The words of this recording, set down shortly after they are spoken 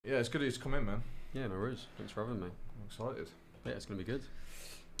Yeah, it's good of you to come in, man. Yeah, no worries. Thanks for having me. I'm excited. Yeah, it's going to be good.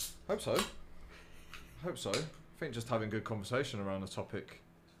 Hope so. I think just having good conversation around the topic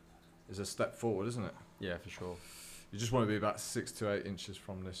is a step forward, isn't it? Yeah, for sure. You just want to be about 6 to 8 inches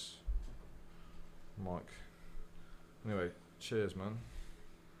from this mic. Anyway, cheers, man.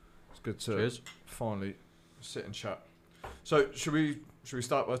 It's good to finally sit and chat. So, should we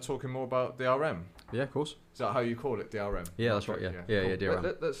start by talking more about DRM? Yeah, of course. Is that how you call it, DRM? Yeah, that's right. Yeah, cool.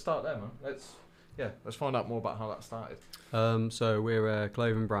 DRM. Let's start there, man. Let's find out more about how that started. So we're a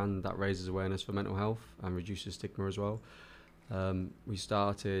clothing brand that raises awareness for mental health and reduces stigma as well. We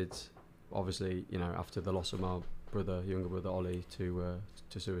started, obviously, after the loss of my younger brother Ollie to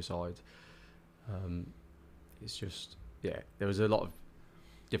suicide. It's just, there was a lot of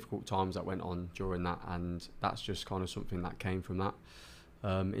difficult times that went on during that, and that's just kind of something that came from that.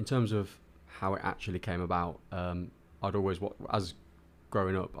 In terms of how it actually came about, I'd always as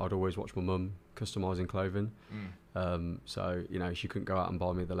growing up, I'd always watch my mum customising clothing. So she couldn't go out and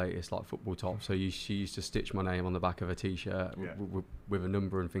buy me the latest like football top, so she used to stitch my name on the back of a t-shirt with a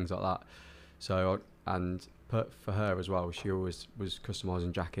number and things like that. So for her as well, she always was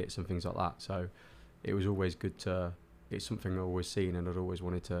customising jackets and things like that. So it was always good it's something I always seen and I'd always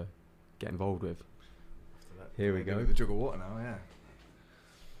wanted to get involved with. Here we go. The jug of water now, yeah.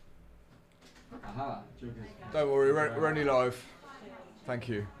 Aha. Don't worry, we're only live. Thank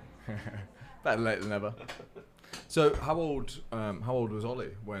you. Better late than never. So, how old was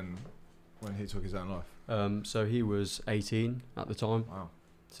Ollie when he took his own life? So he was 18 at the time. Wow.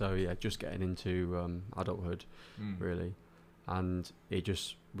 So yeah, just getting into adulthood, really, and it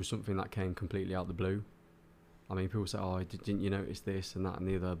just was something that came completely out of the blue. I mean, people say, "Oh, didn't you notice this and that and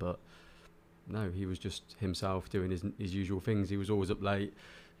the other?" But no, he was just himself doing his usual things. He was always up late,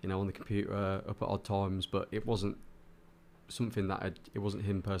 on the computer, up at odd times. But it wasn't something it wasn't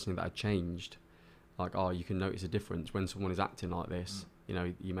him personally that had changed. Like, you can notice a difference when someone is acting like this.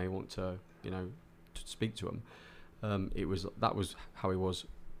 You may want to speak to him. That was how he was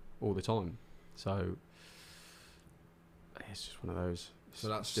all the time. So it's just one of those. So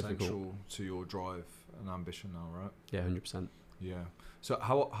that's difficult. Central to your drive and ambition now, right? Yeah, 100%. Yeah. So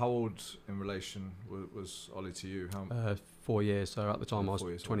how old in relation was Ollie to you? 4 years. So at the time I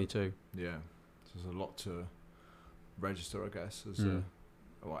was 22. Old. Yeah. So there's a lot to register, I guess, as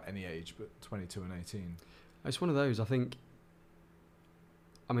any age, but 22 and 18. It's one of those. I think.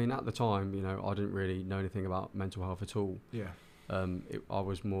 I mean, at the time, I didn't really know anything about mental health at all. Yeah. I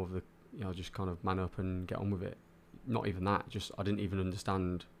was more of the, just kind of man up and get on with it. Not even that. Just I didn't even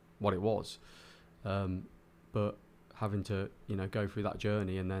understand what it was. But having to, go through that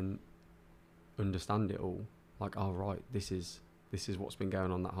journey and then understand it all, like, oh right, this is what's been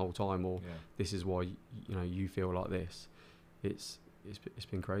going on that whole time, or this is why you feel like this. It's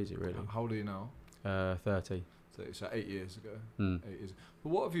been crazy, really. How old are you now? 30. So 8 years ago. 8 years. But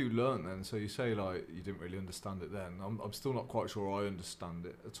what have you learned then? So you say like you didn't really understand it then. I'm still not quite sure I understand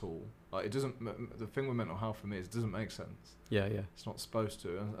it at all. Like it doesn't. The thing with mental health for me is it doesn't make sense. Yeah. It's not supposed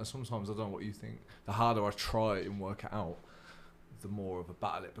to. And sometimes I don't know what you think. The harder I try and work it out, the more of a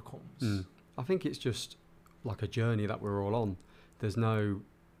battle it becomes. I think it's just like a journey that we're all on. There's no.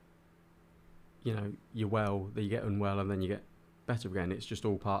 You're well, then you get unwell, and then you get better again. It's just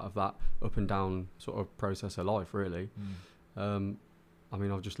all part of that up and down sort of process of life, really. I mean,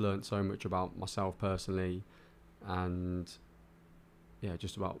 I've just learnt so much about myself personally, and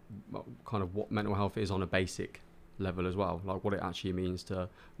just about kind of what mental health is on a basic level as well, like what it actually means to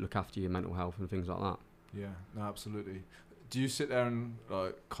look after your mental health and things like that. Yeah, no, absolutely. Do you sit there and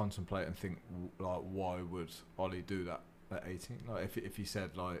like contemplate and think like, why would Ollie do that at 18? Like if he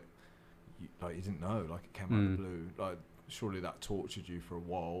said like you didn't know, like it came out of the blue, like surely that tortured you for a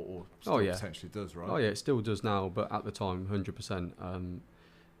while, or still potentially does, right? Oh yeah, it still does now, but at the time, 100%.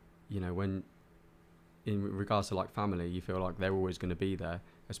 When in regards to like family, you feel like they're always going to be there,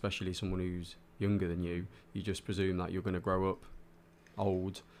 especially someone who's younger than you. You just presume that you're going to grow up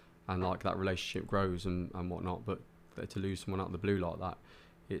old, and like that relationship grows and whatnot. But to lose someone out of the blue like that,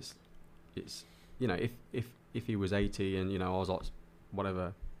 it's if he was 80 and I was like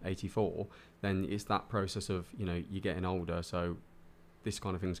whatever 84, then it's that process of you're getting older, so this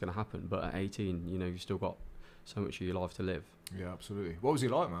kind of thing's going to happen. But at 18, you've still got so much of your life to live. Yeah, absolutely. What was he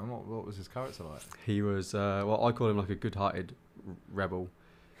like, man? What was his character like? He was I call him like a good-hearted rebel.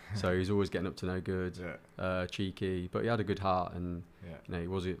 So he's always getting up to no good, cheeky, but he had a good heart, and he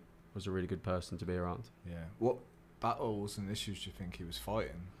was a really good person to be around. Yeah. What battles and issues do you think he was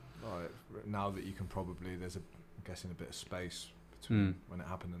fighting? Like now that you can probably, I'm guessing a bit of space between when it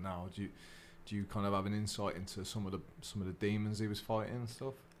happened and now. Do you kind of have an insight into some of the demons he was fighting and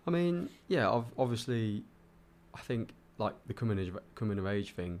stuff? I mean, yeah, obviously, I think like the coming of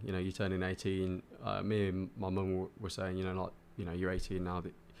age thing. You know, you're turning 18. Me and my mum were saying, you know, like, you know, you're 18 now.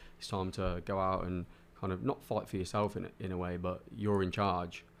 That it's time to go out and kind of not fight for yourself in a way, but you're in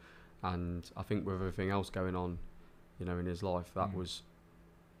charge. And I think with everything else going on, you know, in his life, that was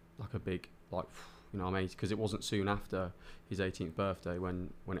like a big, like, you know, I'm 80, because it wasn't soon after his 18th birthday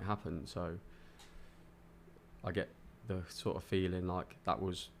when it happened. So I get the sort of feeling like that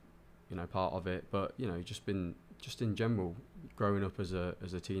was, you know, part of it. But, you know, just in general, growing up as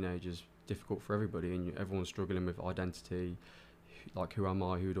a teenager is difficult for everybody, and everyone's struggling with identity, like, who am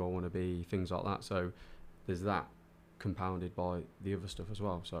I, who do I want to be, things like that. So there's that compounded by the other stuff as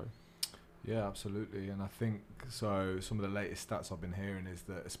well. So yeah, absolutely. And I think so some of the latest stats I've been hearing is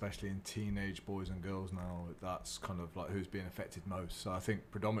that especially in teenage boys and girls now, that's kind of like who's being affected most. So I think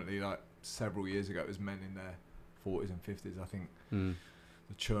predominantly, like several years ago, it was men in their 40s and 50s. I think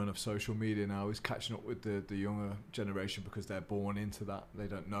the churn of social media now is catching up with the younger generation because they're born into that. They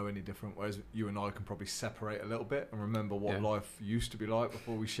don't know any different, whereas you and I can probably separate a little bit and remember what life used to be like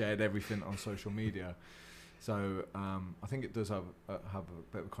before we shared everything on social media. So I think it does have a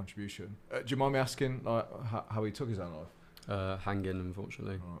bit of a contribution. Do you mind me asking like how he took his own life? Hanging,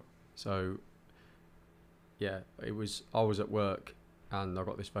 unfortunately. Right. So yeah, I was at work and I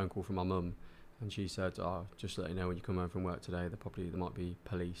got this phone call from my mum, and she said, "Oh, just to let you know, when you come home from work today, there might be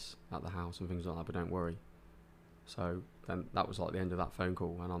police at the house and things like that, but don't worry." So then that was like the end of that phone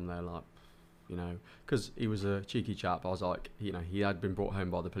call, and I'm there like, you know, because he was a cheeky chap. I was like, you know, he had been brought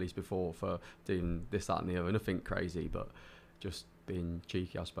home by the police before for doing this, that and the other, nothing crazy, but just being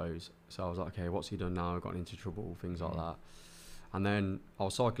cheeky, I suppose. So I was like, okay, what's he done now? Gotten into trouble, things like that. And then I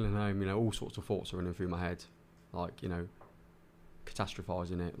was cycling home, you know, all sorts of thoughts are running through my head, like, you know,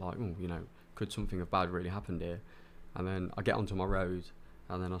 catastrophising it, like, oh, you know, could something of bad really happen here? And then I get onto my road,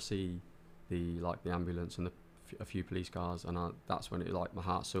 and then I see the ambulance and a few police cars, and that's when it, like, my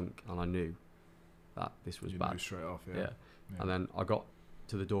heart sunk, and I knew that this was bad. Knew straight off, yeah. And then I got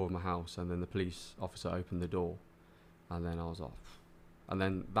to the door of my house, and then the police officer opened the door, and then I was off. And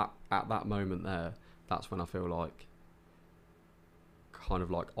then at that moment there, that's when I feel like, kind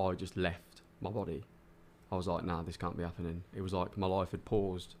of like I just left my body. I was like, nah, this can't be happening. It was like my life had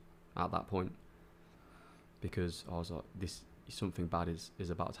paused at that point, because I was like, something bad is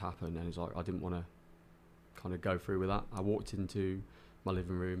about to happen. And it's like, I didn't want to kind of go through with that. I walked into my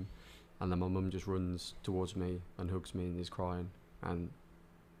living room, and then my mum just runs towards me and hugs me and is crying. And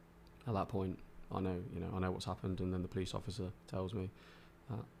at that point, I know what's happened. And then the police officer tells me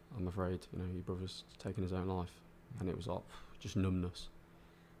that, I'm afraid, you know, your brother's taken his own life. And it was like just numbness,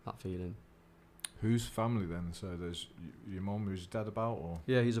 that feeling. Whose family then? So there's your mum, who's dad about, or?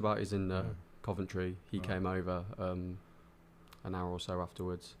 Yeah, he's in Coventry. He came over an hour or so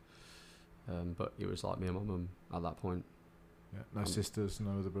afterwards. But it was like me and my mum at that point. Yeah, no sisters,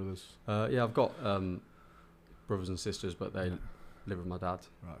 no other brothers? Yeah, I've got brothers and sisters, but they live with my dad.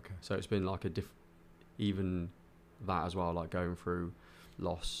 Right, okay. So it's been like even that as well, like going through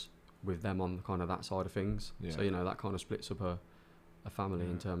loss with them on kind of that side of things. Yeah. So, you know, that kind of splits up a family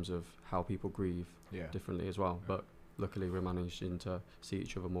in terms of how people grieve differently as well. Yeah. But luckily we're managing to see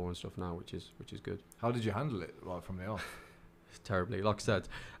each other more and stuff now, which is good. How did you handle it, like, from the off? Terribly. Like I said,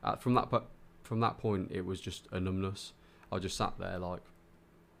 from that point, it was just a numbness. I just sat there, like,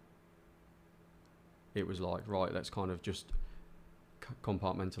 it was like, right, let's kind of just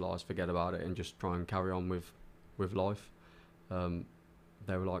compartmentalise, forget about it, and just try and carry on with life.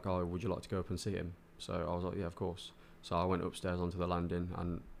 They were like, oh, would you like to go up and see him? So I was like, yeah, of course. So I went upstairs onto the landing,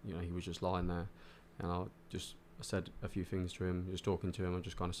 and, you know, he was just lying there, and I said a few things to him, just talking to him. I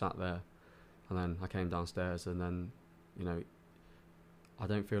just kind of sat there, and then I came downstairs, and then, you know, I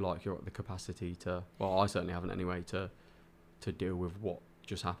don't feel like you're at the capacity to, well, I certainly haven't anyway, to deal with what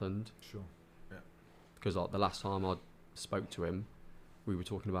just happened. Sure. Yeah. Because, like, the last time I spoke to him, we were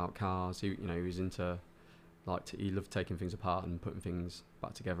talking about cars. He was into, like, he loved taking things apart and putting things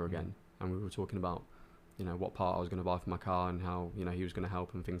back together again. And we were talking about, you know, what part I was going to buy for my car and how, you know, he was going to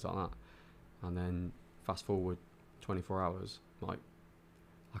help and things like that. And then fast forward 24 hours, like,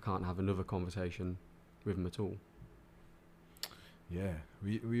 I can't have another conversation with him at all. Yeah. Were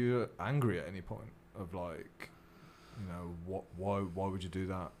you angry at any point of, like, you know, why would you do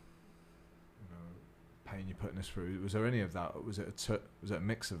that? You know, pain you're putting us through. Was there any of that? Was it a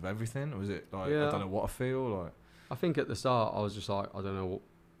mix of everything? Or was it like, I don't know what I feel like? I think at the start I was just like, I don't know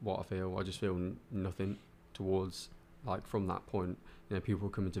what I feel. I just feel nothing towards, like, from that point. You know, people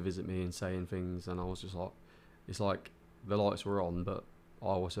were coming to visit me and saying things, and I was just like, it's like the lights were on, but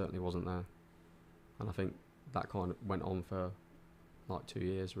I certainly wasn't there. And I think that kind of went on for like 2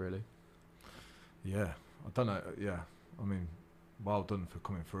 years really. Yeah, I don't know. Yeah, I mean, well done for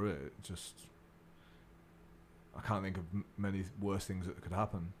coming through it. Just, I can't think of many worse things that could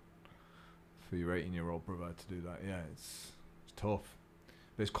happen for your 18-year-old brother to do that. Yeah, it's tough,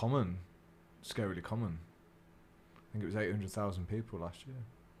 but it's common, scarily common. I think it was 800,000 people last year.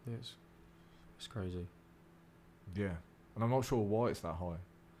 Yeah, it's crazy. Yeah, and I'm not sure why it's that high.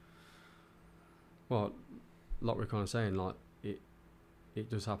 Well, like we're kind of saying, like it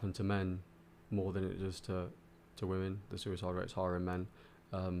does happen to men more than it does to women. The suicide rate's higher in men.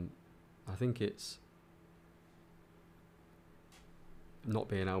 I think it's not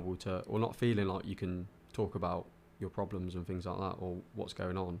being able to, or not feeling like you can talk about your problems and things like that, or what's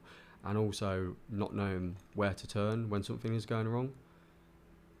going on, and also not knowing where to turn when something is going wrong.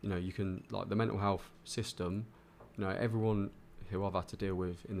 You know, you can, like, the mental health system, you know, everyone who I've had to deal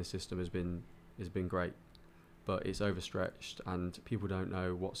with in the system has been great, but it's overstretched and people don't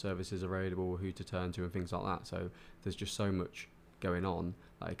know what services are available, who to turn to and things like that. So there's just so much going on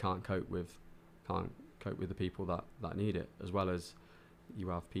that it can't cope with the people that need it, as well as you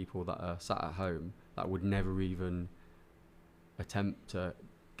have people that are sat at home that would never even attempt to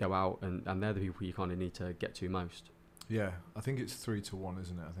go out, and they're the people you kind of need to get to most. Yeah, I think it's 3 to 1,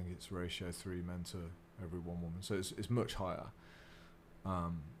 isn't it? I think it's ratio 3 men to every 1 woman, so it's much higher.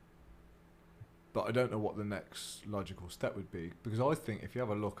 But I don't know what the next logical step would be, because I think if you have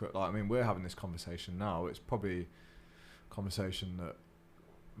a look at, like, I mean, we're having this conversation now, it's probably a conversation that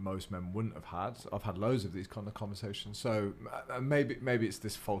most men wouldn't have had. I've had loads of these kind of conversations, so maybe it's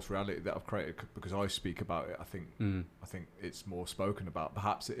this false reality that I've created because I speak about it. I think it's more spoken about.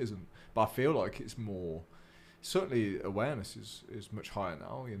 Perhaps it isn't, but I feel like it's more. Certainly, awareness is much higher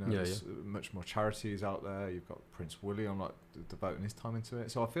now. You know, there's much more charities out there. You've got Prince William, like, devoting his time into it.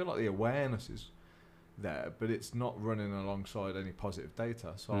 So I feel like the awareness is there, but it's not running alongside any positive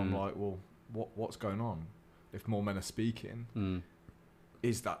data. So I'm like, well, what's going on? If more men are speaking,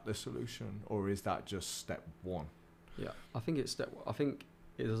 is that the solution, or is that just step 1? Yeah, I think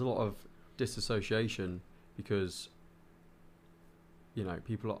there's a lot of disassociation, because, you know,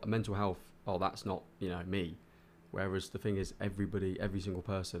 people are mental health. Oh, that's not, you know, me. Whereas the thing is, every single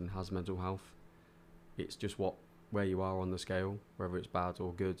person has mental health. It's just where you are on the scale, whether it's bad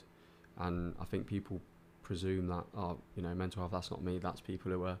or good. And I think people presume that, oh, you know, mental health, that's not me. That's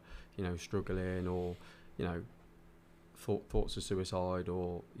people who are, you know, struggling, or, you know, thoughts of suicide,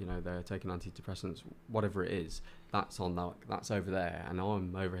 or, you know, they're taking antidepressants, whatever it is. That's over there, and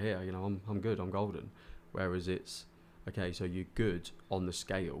I'm over here. You know, I'm good. I'm golden. Whereas it's, okay, so you're good on the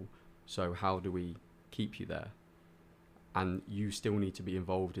scale. So how do we keep you there? And you still need to be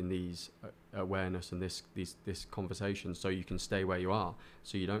involved in these awareness and this conversation, so you can stay where you are,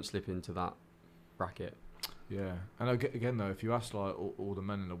 so you don't slip into that bracket. Yeah, and again though, if you ask like all the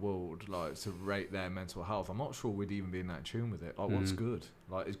men in the world, like, to rate their mental health, I'm not sure we'd even be in that tune with it. Like, what's good?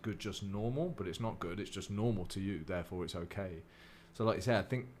 Like, is good just normal? But it's not good. It's just normal to you. Therefore, it's okay. So, like you said, I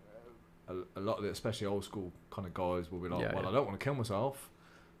think a lot of it, especially old school kind of guys, will be like, I don't want to kill myself,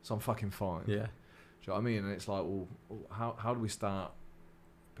 so I'm fucking fine. Yeah. Do you know what I mean? And it's like, well, how do we start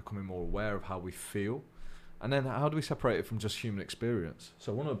becoming more aware of how we feel? And then how do we separate it from just human experience?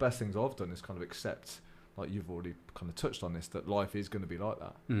 So one of the best things I've done is kind of accept, like you've already kind of touched on this, that life is going to be like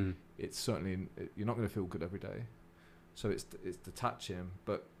that. It's certainly, you're not going to feel good every day. So it's detaching,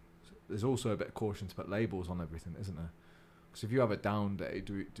 but there's also a bit of caution to put labels on everything, isn't there? Because if you have a down day,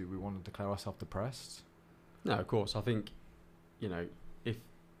 do we want to declare ourselves depressed? No, of course. I think, you know, if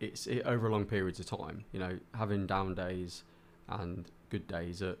it's over long periods of time, you know, having down days and good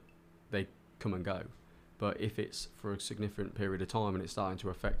days, they come and go. But if it's for a significant period of time and it's starting to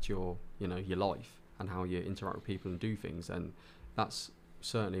affect your, you know, your life and how you interact with people and do things, then that's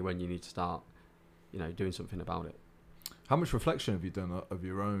certainly when you need to start, you know, doing something about it. How much reflection have you done of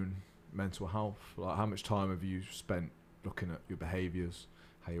your own mental health? Like, how much time have you spent looking at your behaviours,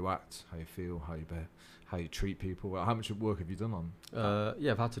 how you act, how you feel, how you treat people? How much work have you done on?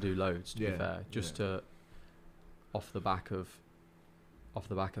 I've had to do loads, to be fair, to off the back of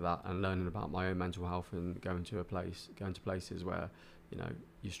that, and learning about my own mental health, and going to places where, you know,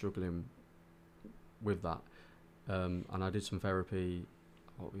 you're struggling with that. And I did some therapy,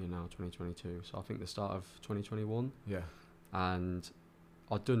 what are we in now, 2022, so I think the start of 2021. Yeah. And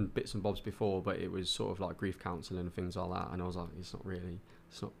I'd done bits and bobs before, but it was sort of like grief counselling and things like that, and I was like, this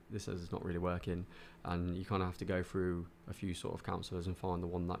is not really working. And you kind of have to go through a few sort of counsellors and find the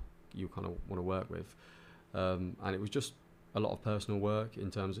one that you kind of want to work with. And it was just a lot of personal work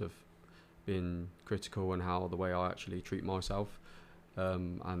in terms of being critical and how the way I actually treat myself.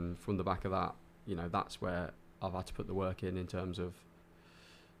 And from the back of that, you know, that's where I've had to put the work in terms of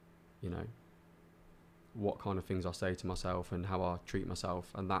you know, what kind of things I say to myself and how I treat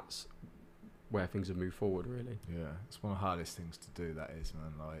myself, and that's where things have moved forward, really. Yeah, it's one of the hardest things to do, that is,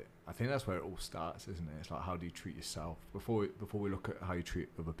 man. Like, I think that's where it all starts, isn't it? It's like, how do you treat yourself? Before we look at how you treat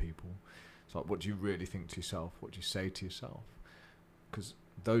other people, it's like, what do you really think to yourself? What do you say to yourself? Because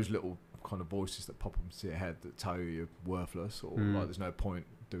those little kind of voices that pop into your head that tell you you're worthless, or like, there's no point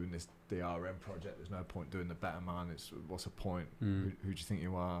doing this DRM project, there's no point doing the better man, it's what's the point? Who do you think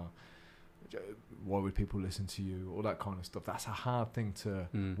you are? Why would people listen to you? All that kind of stuff. That's a hard thing to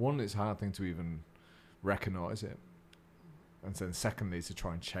one, it's a hard thing to even recognize it, and then secondly, to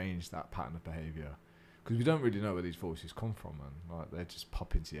try and change that pattern of behavior, because we don't really know where these voices come from, and like, they just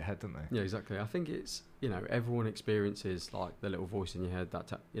pop into your head, don't they? Yeah, exactly. I think it's, you know, everyone experiences like the little voice in your head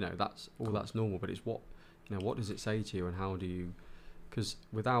that you know, that's all. Cool. That's normal, but it's what, you know, what does it say to you, and how do you, because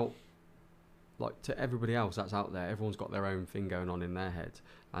without, like, to everybody else that's out there, everyone's got their own thing going on in their head,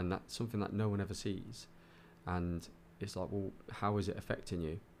 and that's something that no one ever sees. And it's like, well, how is it affecting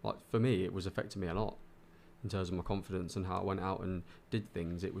you? Like, for me, it was affecting me a lot in terms of my confidence and how I went out and did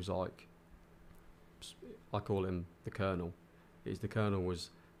things. It was like, I call him the Colonel. The Colonel was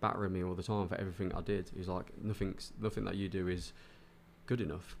battering me all the time for everything I did. He's like, nothing that you do is good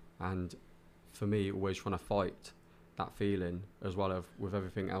enough. And for me, always trying to fight that feeling, as well as with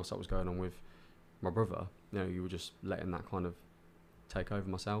everything else that was going on with my brother, you know, you were just letting that kind of take over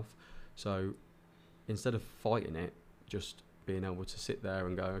myself. So instead of fighting it, just being able to sit there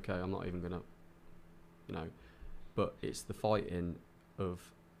and go, okay, I'm not even gonna, you know, but it's the fighting of,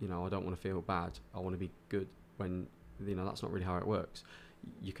 you know, I don't want to feel bad, I want to be good, when, you know, that's not really how it works.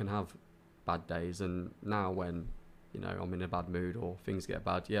 You can have bad days, and now when, you know, I'm in a bad mood or things get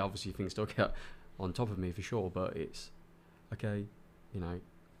bad, yeah, obviously things still get on top of me for sure, but it's okay, you know,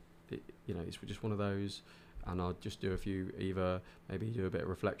 it's just one of those, and I'll just do maybe do a bit of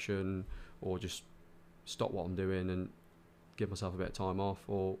reflection, or just stop what I'm doing and give myself a bit of time off,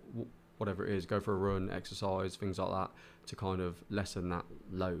 or whatever it is, go for a run, exercise, things like that, to kind of lessen that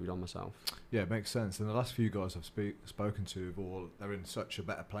load on myself. Yeah, it makes sense. And the last few guys I've spoken to, they're in such a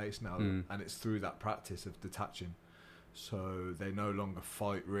better place now, and it's through that practice of detaching. So they no longer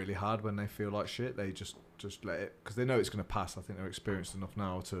fight really hard when they feel like shit. They just let it, because they know it's going to pass. I think they're experienced enough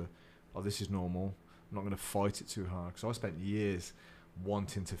now to, oh, this is normal. I'm not going to fight it too hard. Because I spent years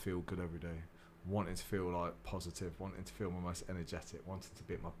wanting to feel good every day, wanting to feel like positive, wanting to feel my most energetic, wanting to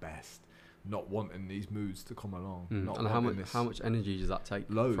be at my best, not wanting these moods to come along. Not and how much energy does that take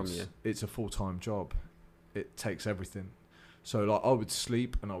from you? It's a full-time job. It takes everything. So like, I would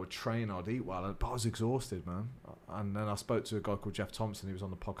sleep and I would train, I'd eat well, but I was exhausted, man. And then I spoke to a guy called Jeff Thompson. He was on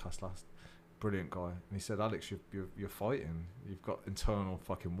the podcast last. Brilliant guy. And he said, Alex, you're fighting. You've got internal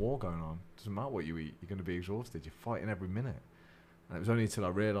fucking war going on. Doesn't matter what you eat, you're going to be exhausted. You're fighting every minute. And it was only until I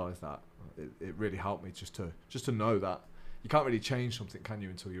realised that it really helped me just to know that you can't really change something, can you,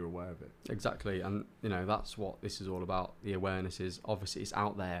 until you're aware of it. Exactly. And, you know, that's what this is all about. The awareness is, obviously, it's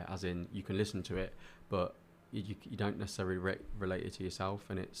out there, as in you can listen to it, but you don't necessarily relate it to yourself.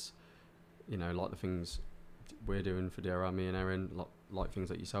 And it's, you know, like the things we're doing for DRM, me and Erin, like things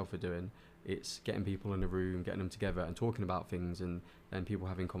that yourself are doing. It's getting people in a room, getting them together and talking about things, and then people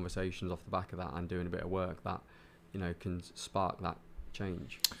having conversations off the back of that and doing a bit of work that, you know, can spark that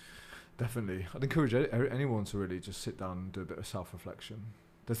change. Definitely. I'd encourage anyone to really just sit down and do a bit of self-reflection.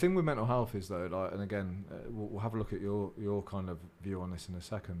 The thing with mental health is, though, like, and again, we'll have a look at your kind of view on this in a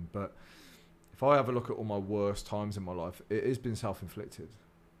second, but if I have a look at all my worst times in my life, it has been self-inflicted.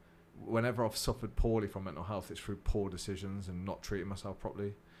 Whenever I've suffered poorly from mental health, it's through poor decisions and not treating myself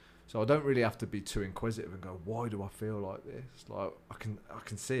properly. So I don't really have to be too inquisitive and go, why do I feel like this? Like, I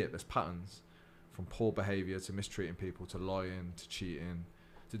can see it. There's patterns, from poor behaviour to mistreating people to lying to cheating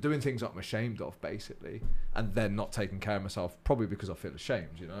to doing things that I'm ashamed of, basically, and then not taking care of myself, probably because I feel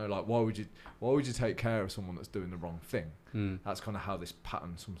ashamed. You know, like, why would you take care of someone that's doing the wrong thing? That's kind of how this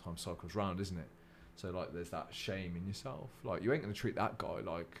pattern sometimes cycles round, isn't it? So like, there's that shame in yourself. Like, you ain't gonna treat that guy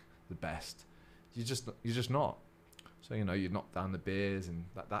like the best. You're just not. So, you know, you knock down the beers, and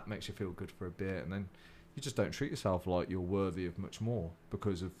that makes you feel good for a bit, and then you just don't treat yourself like you're worthy of much more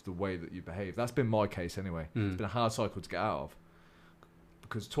because of the way that you behave. That's been my case anyway. It's been a hard cycle to get out of,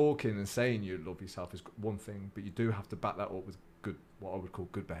 because talking and saying you love yourself is one thing, but you do have to back that up with good, what I would call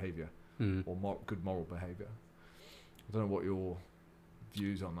good behaviour, or good moral behaviour. I don't know what your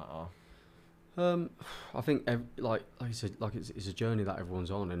views on that are. I think, like you said, like it's a journey that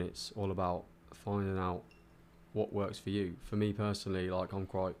everyone's on, and it's all about finding out what works for you. For me personally, like, I'm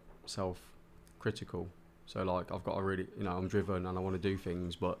quite self-critical, so like, I've got a really, you know, I'm driven and I want to do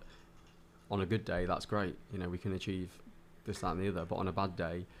things, but on a good day, that's great, you know, we can achieve this, that and the other, but on a bad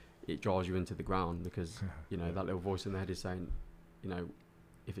day, it drives you into the ground, because you know that little voice in the head is saying, you know,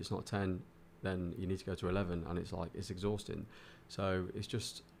 if it's not 10, then you need to go to 11, and it's like, it's exhausting. So it's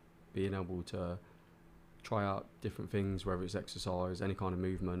just being able to try out different things, whether it's exercise, any kind of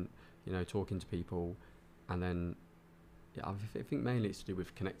movement, you know, talking to people, and then I think mainly it's to do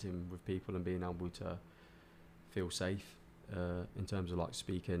with connecting with people and being able to feel safe in terms of like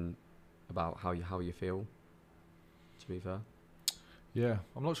speaking about how you feel, to be fair. Yeah,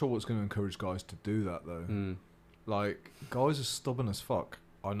 I'm not sure what's going to encourage guys to do that though. Like, guys are stubborn as fuck.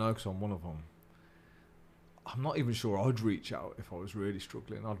 I know, because I'm one of them. I'm not even sure I'd reach out if I was really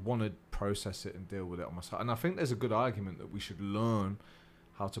struggling. I'd want to process it and deal with it on myself. And I think there's a good argument that we should learn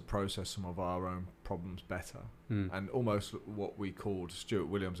how to process some of our own problems better. And almost what we called, Stuart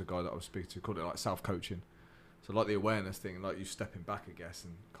Williams, a guy that I was speaking to, called it like self-coaching. So like the awareness thing, like you stepping back, I guess,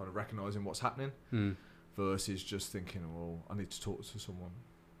 and kind of recognising what's happening versus just thinking, well, I need to talk to someone.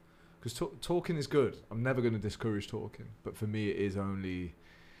 Because talking is good. I'm never going to discourage talking. But for me, it is only...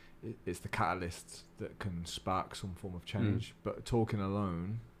 it's the catalyst that can spark some form of change. But talking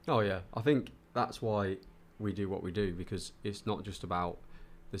alone... Oh, yeah. I think that's why we do what we do, because it's not just about...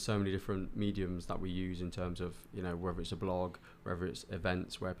 There's so many different mediums that we use in terms of, you know, whether it's a blog, whether it's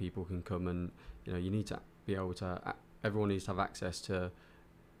events where people can come and, you know, you need to be able to... Everyone needs to have access to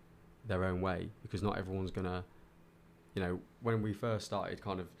their own way, because not everyone's going to... You know, when we first started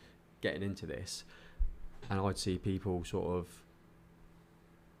kind of getting into this, and I'd see people sort of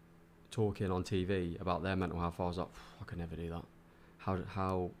talking on TV about their mental health, I was like, I could never do that.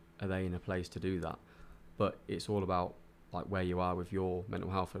 How are they in a place to do that? But it's all about like where you are with your mental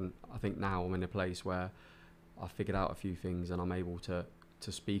health, and I think now I'm in a place where I've figured out a few things and I'm able to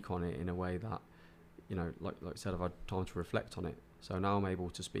speak on it in a way that, you know, like I said, I've had time to reflect on it. So now I'm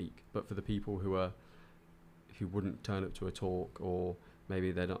able to speak. But for the people who wouldn't turn up to a talk, or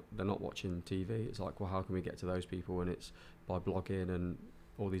maybe they're not watching TV, it's like, well, how can we get to those people? And it's by blogging and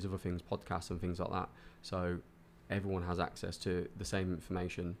all these other things, podcasts and things like that. So everyone has access to the same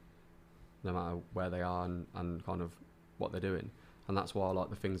information, no matter where they are and kind of what they're doing. And that's why I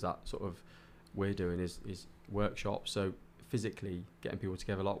like the things that sort of we're doing is workshops. So physically getting people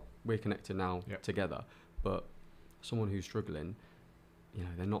together, like we're connected now together, but someone who's struggling, you know,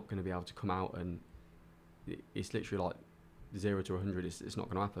 they're not going to be able to come out, and it's literally like 0 to 100. It's not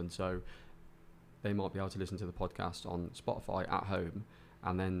going to happen. So they might be able to listen to the podcast on Spotify at home,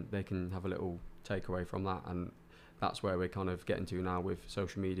 and then they can have a little takeaway from that. And that's where we're kind of getting to now with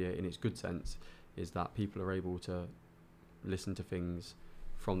social media in its good sense, is that people are able to listen to things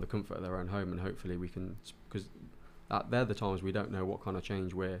from the comfort of their own home, and hopefully we can, because they're the times we don't know what kind of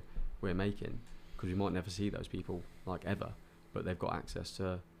change we're making, because we might never see those people like ever, but they've got access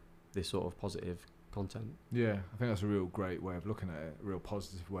to this sort of positive content. Yeah, I think that's a real great way of looking at it, a real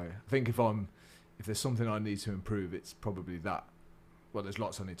positive way. I think if there's something I need to improve, it's probably that. Well, there's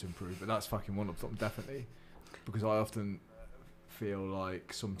lots I need to improve, but that's fucking one of them, definitely. Because I often feel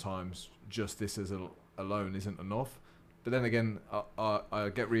like sometimes just this alone isn't enough. But then again,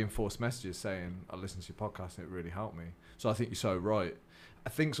 I get reinforced messages saying, I listened to your podcast and it really helped me. So I think you're so right. I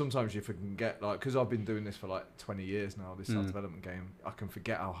think sometimes if I can get, like, because I've been doing this for like 20 years now, this self-development game, I can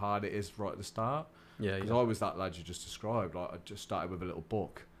forget how hard it is right at the start. Yeah. Because I was that lad you just described. Like, I just started with a little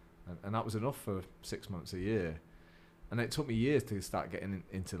book, and that was enough for 6 months, a year. And it took me years to start getting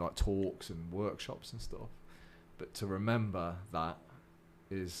into like talks and workshops and stuff. But to remember that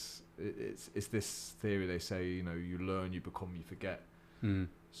it's this theory they say, you know, you learn, you become, you forget.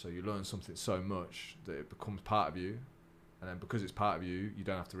 So you learn something so much that it becomes part of you, and then because it's part of you, you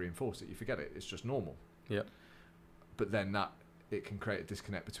don't have to reinforce it. You forget it. It's just normal. Yeah. But then it can create a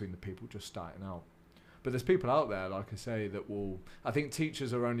disconnect between the people just starting out. But there's people out there, like I say, that will... I think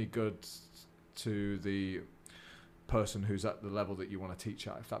teachers are only good to the person who's at the level that you want to teach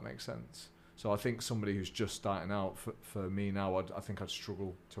at, if that makes sense. So I think somebody who's just starting out, for me now, I think I'd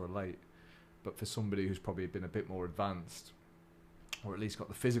struggle to relate. But for somebody who's probably been a bit more advanced, or at least got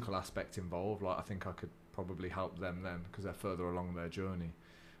the physical aspect involved, like I think I could probably help them then, because they're further along their journey.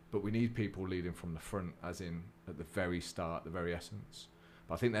 But we need people leading from the front, as in at the very start, the very essence.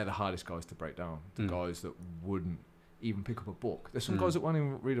 But I think they're the hardest guys to break down. The guys that wouldn't even pick up a book. There's some guys that won't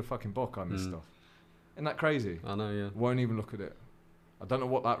even read a fucking book on this stuff. Isn't that crazy? I know, yeah. Won't even look at it. I don't know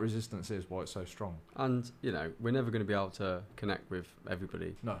what that resistance is, why it's so strong. And, you know, we're never going to be able to connect with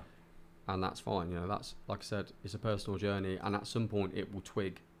everybody. No. And that's fine, you know, that's, like I said, it's a personal journey, and at some point it will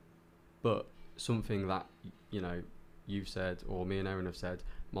twig. But something that, you know, you've said, or me and Erin have said,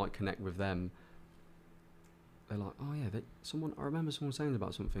 might connect with them. they're like, oh yeah, I remember someone saying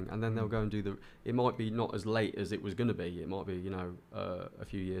about something, and then they'll go and do it might be not as late as it was going to be, it might be, you know, a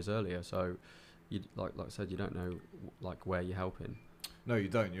few years earlier, so you like I said, you don't know like where you're helping. No, you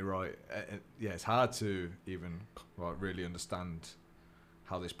don't, you're right. Yeah, it's hard to even like really understand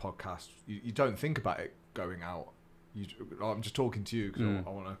how this podcast, you don't think about it going out. I'm just talking to you because I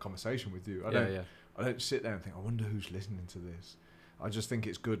want a conversation with you. I don't sit there and think, I wonder who's listening to this. I just think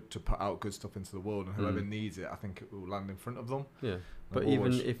it's good to put out good stuff into the world, and whoever needs it, I think it will land in front of them. Yeah, but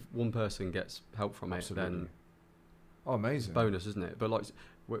even if one person gets help from it, then amazing bonus, isn't it? But like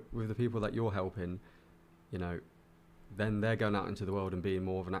with the people that you're helping, you know, then they're going out into the world and being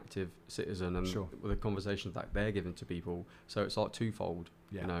more of an active citizen, and with the conversations that they're giving to people, so it's like twofold.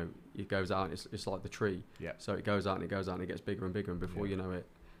 You know, it goes out, and it's like the tree. So it goes out and it goes out and it gets bigger and bigger, and before you know it,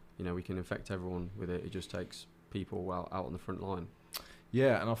 you know, we can infect everyone with it. It just takes people out on the front line.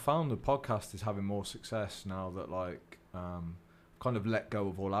 Yeah, and I found the podcast is having more success now that like kind of let go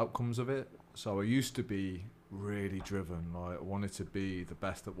of all outcomes of it. So I used to be really driven, like I wanted to be the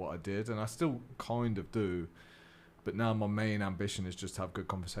best at what I did, and I still kind of do, but now my main ambition is just to have good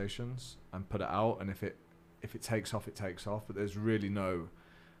conversations and put it out, and if it takes off, it takes off, but there's really no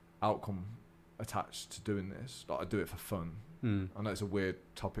outcome attached to doing this. Like I do it for fun. I know it's a weird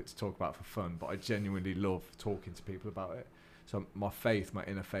topic to talk about for fun, but I genuinely love talking to people about it. So my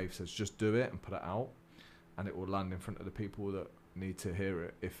inner faith says just do it and put it out, and it will land in front of the people that need to hear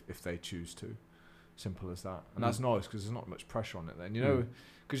it if they choose to. Simple as that. And that's nice because there's not much pressure on it then, you know,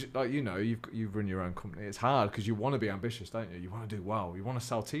 because like, you know, you've run your own company. It's hard because you want to be ambitious, don't you? You want to do well. You want to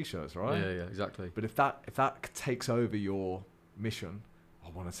sell t-shirts, right? Yeah, exactly. But if that takes over your mission, I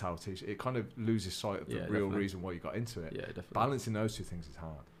want to sell t-shirts, it kind of loses sight of the real reason why you got into it. Yeah, definitely. Balancing those two things is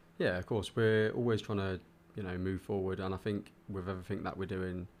hard. Yeah, of course. We're always trying to, you know, move forward, and I think with everything that we're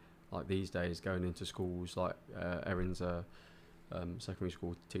doing, like these days, going into schools, like Erin's a secondary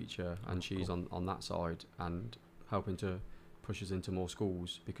school teacher, and she's on that side and helping to push us into more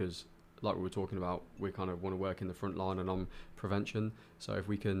schools, because like we were talking about, we kind of want to work in the front line and on prevention. So if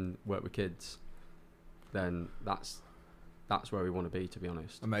we can work with kids, then that's where we want to be, to be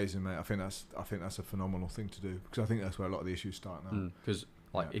honest. Amazing, mate. I think that's a phenomenal thing to do, because I think that's where a lot of the issues start now. Because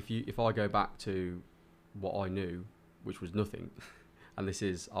if I go back to what I knew, which was nothing, and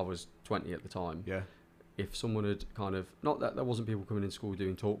I was 20 at the time. Yeah. If someone had kind of, not that there wasn't people coming in school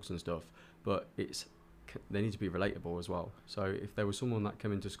doing talks and stuff, but they need to be relatable as well. So if there was someone that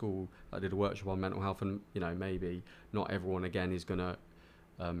came into school that did a workshop on mental health, and you know, maybe not everyone again is gonna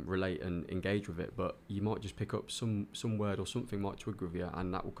relate and engage with it, but you might just pick up some word or something might twig with you,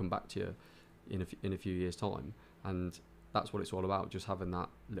 and that will come back to you in a few years' time. And that's what it's all about, just having that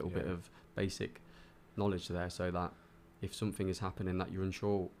little bit of basic knowledge there, so that if something is happening that you're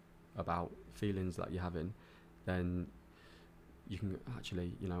unsure about, feelings that you're having, then you can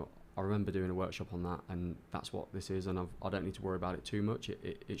actually, you know, I remember doing a workshop on that, and that's what this is, and I don't need to worry about it too much.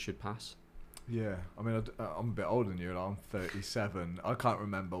 It should pass. Yeah, I mean, I'm a bit older than you, and I'm 37. I can't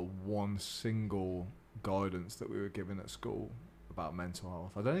remember one single guidance that we were given at school about mental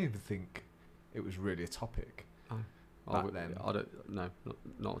health. I don't even think it was really a topic back then. I don't, no,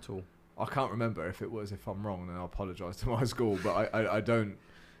 not at all. I can't remember. If it was, if I'm wrong, then I apologise to my school, but I don't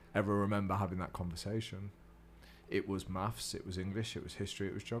ever remember having that conversation. It was maths, it was English, it was history,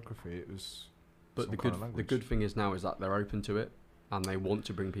 it was geography, it was. But the good thing is now is that they're open to it, and they want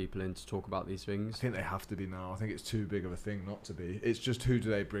to bring people in to talk about these things. I think they have to be now. I think it's too big of a thing not to be. It's just, who do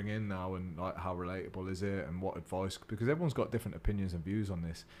they bring in now, and like how relatable is it, and what advice? Because everyone's got different opinions and views on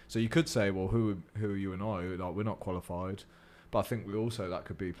this. So you could say, well, who are you and I? Like, we're not qualified, but I think we also, that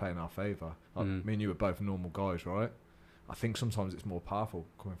could be playing our favour. Like, me and you are both normal guys, right? I think sometimes it's more powerful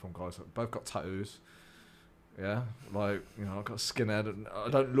coming from guys that both got tattoos. Yeah, like, you know, I've got a skinhead, and I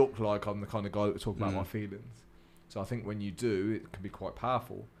don't look like I'm the kind of guy that would talk about my feelings. So I think when you do, it can be quite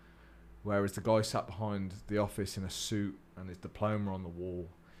powerful. Whereas the guy sat behind the office in a suit and his diploma on the wall,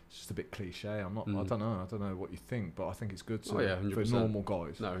 it's just a bit cliche. I don't know what you think, but I think it's good for normal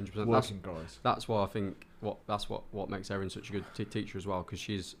guys. No, 100%. Working guys. That's why I think what makes Erin such a good teacher as well, because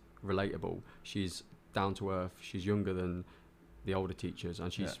she's relatable. She's down to earth. She's younger than the older teachers,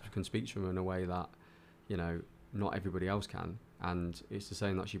 and she can speak to them in a way that, you know, not everybody else can. And it's the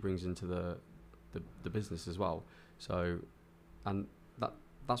same that she brings into the business as well. So, and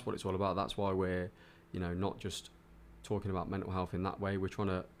that's what it's all about. That's why we're, you know, not just talking about mental health in that way. We're trying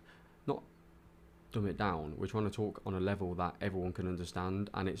to not dumb it down. We're trying to talk on a level that everyone can understand,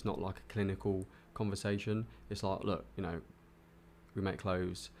 and it's not like a clinical conversation. It's like, look, you know, we make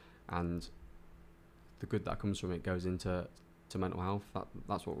clothes, and the good that comes from it goes into mental health.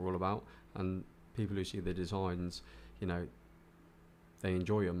 That's what we're all about, and people who see the designs, you know, they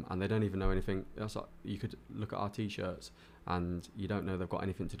enjoy them and they don't even know anything. That's like, you could look at our t-shirts and you don't know they've got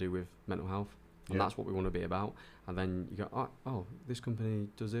anything to do with mental health, and that's what we want to be about. And then you go, oh, this company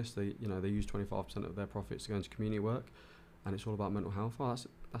does this. They, you know, they use 25% of their profits to go into community work, and it's all about mental health. Oh,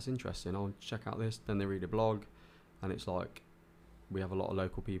 that's interesting. I'll check out this. Then they read a blog, and it's like we have a lot of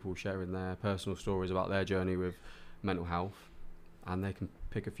local people sharing their personal stories about their journey with mental health, and they can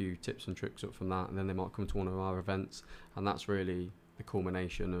pick a few tips and tricks up from that, and then they might come to one of our events, and that's really the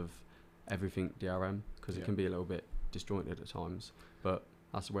culmination of everything DRM, because it can be a little bit disjointed at times, but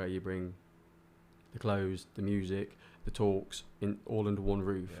that's where you bring the clothes, the music, the talks all under one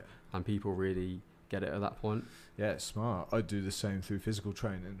roof, and people really get it at that point. Yeah, it's smart. I do the same through physical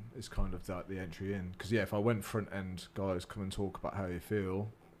training. It's kind of that the entry in, because if I went front end, guys, come and talk about how you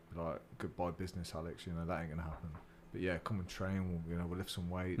feel, like goodbye business, Alex. You know that ain't gonna happen. But come and train. We'll lift some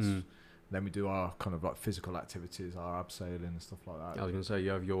weights. Then we do our kind of like physical activities, our abseiling and stuff like that. I was gonna say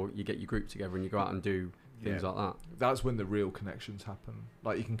you get your group together and you go out and do things like that. That's when the real connections happen.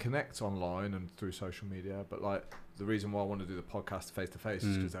 Like you can connect online and through social media, but like the reason why I want to do the podcast face to face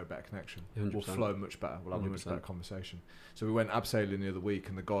is because they're a better connection. 100%. We'll flow much better. We'll have 100%. A much better conversation. So we went abseiling the other week,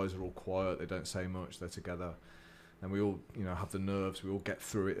 and the guys are all quiet. They don't say much. They're together, and we all have the nerves. We all get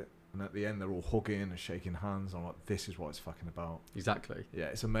through it. And at the end, they're all hugging and shaking hands. I'm like, this is what it's fucking about. Exactly. Yeah,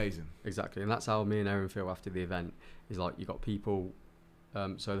 it's amazing. Exactly. And that's how me and Erin feel after the event. Is like, you got people.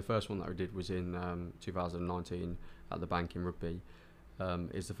 So the first one that we did was in 2019 at the bank in Rugby.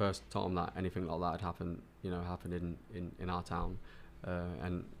 It's the first time that anything like that had happened in our town.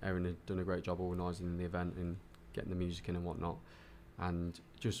 And Erin had done a great job organising the event and getting the music in and whatnot. And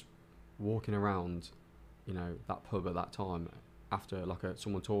just walking around, that pub at that time, after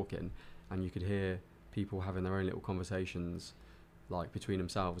someone talking, and you could hear people having their own little conversations like between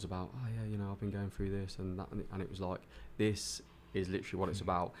themselves about, I've been going through this and that, and it was like, this is literally what it's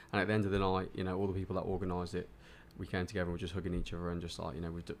about. And at the end of the night, all the people that organised it, we came together and we're just hugging each other and just like,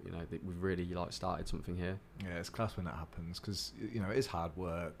 we've really like started something here. Yeah, it's class when that happens, because it is hard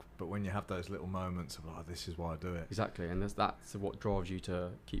work, but when you have those little moments of like, this is why I do it. Exactly, and that's what drives you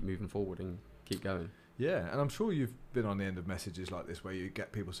to keep moving forward and keep going. Yeah, and I'm sure you've been on the end of messages like this where you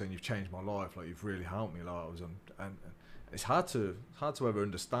get people saying you've changed my life, like you've really helped me, like I was on, and it's hard to ever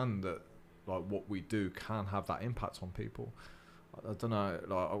understand that like what we do can have that impact on people. I don't know,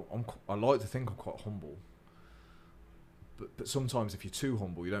 like I like to think I'm quite humble, but sometimes if you're too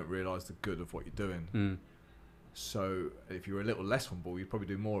humble, you don't realise the good of what you're doing. So if you're a little less humble, you'd probably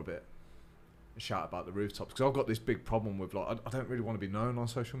do more of it. Shout about the rooftops, because I've got this big problem with like I don't really want to be known on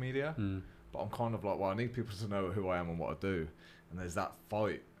social media. But I'm kind of like, well, I need people to know who I am and what I do. And there's that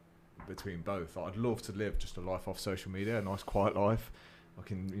fight between both. Like, I'd love to live just a life off social media, a nice quiet life. I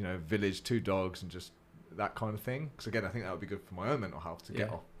can, village 2 dogs and just that kind of thing. Because again, I think that would be good for my own mental health to get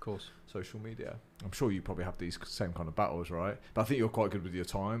off social media. I'm sure you probably have these same kind of battles, right? But I think you're quite good with your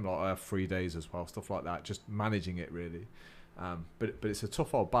time. Like I have 3 days as well, stuff like that. Just managing it really. But it's a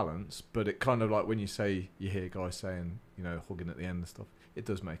tough old balance. But it kind of like when you hear guys saying, hugging at the end and stuff, it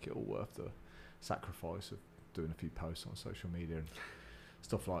does make it all worth the sacrifice of doing a few posts on social media and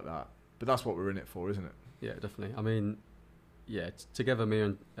stuff like that. But that's what we're in it for, isn't it? Yeah, definitely. I mean, together me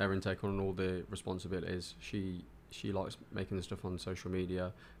and Erin take on all the responsibilities. She likes making the stuff on social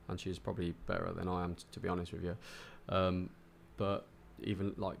media, and she's probably better than I am, to be honest with you. But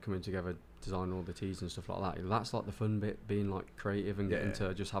even like coming together, designing all the tees and stuff like that, that's like the fun bit, being like creative and getting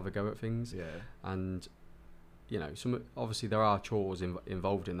to just have a go at things. Yeah. And obviously there are chores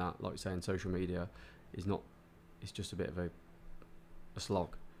involved in that, like saying social media it's just a bit of a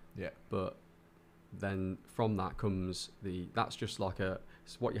slog. Yeah. But then from that comes that's just like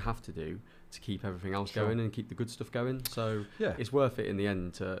it's what you have to do to keep everything else going and keep the good stuff going. So it's worth it in the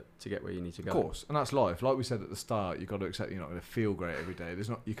end to get where you need to go. Of course, and that's life. Like we said at the start, you've got to accept you're not going to feel great every day.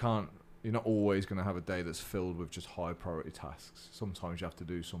 You're not always going to have a day that's filled with just high priority tasks. Sometimes you have to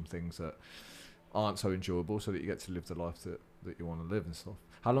do some things that aren't so enjoyable so that you get to live the life that you want to live and stuff.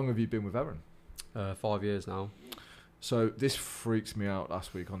 How long have you been with Erin? 5 years now. So this freaks me out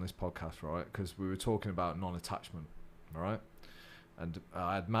last week on this podcast, right? Because we were talking about non-attachment, right? And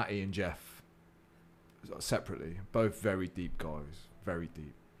I had Matty and Jeff separately, both very deep guys, very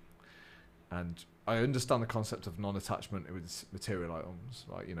deep. And I understand the concept of non-attachment with material items.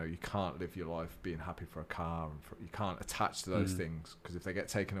 Like, you can't live your life being happy for a car. You can't attach to those things, because if they get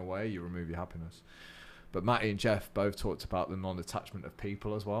taken away, you remove your happiness. But Matty and Jeff both talked about the non-attachment of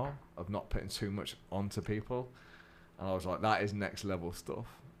people as well, of not putting too much onto people. And I was like, that is next level stuff.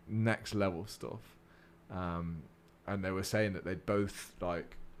 Next level stuff. And they were saying that they'd both,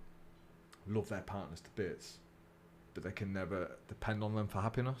 like, love their partners to bits, but they can never depend on them for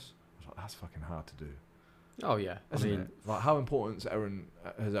happiness. I was like, that's fucking hard to do. Oh yeah, Isn't it? Like, how important has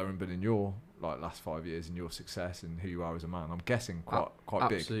Erin been in your like last 5 years in your success and who you are as a man? I'm guessing quite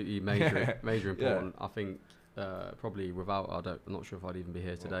big. Absolutely major important. I think probably without I'm not sure if I'd even be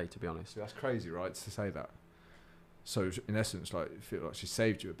here today, to be honest. That's crazy, right? To say that. So in essence, like, you feel like she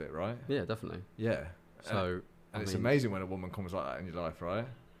saved you a bit, right? Yeah, definitely. Yeah. So and it's amazing when a woman comes like that in your life, right?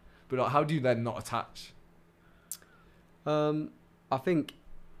 But like, how do you then not attach? I think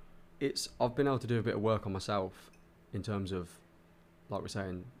I've been able to do a bit of work on myself in terms of, like we're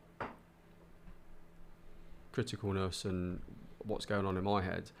saying, criticalness and what's going on in my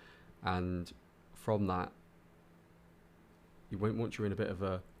head, and from that, once you're in a bit of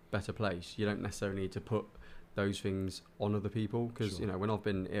a better place, you don't necessarily need to put those things on other people, because you know, when I've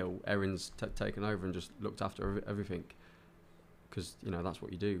been ill, Erin's taken over and just looked after everything, because you know that's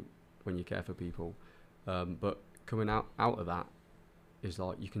what you do when you care for people. But coming out of that is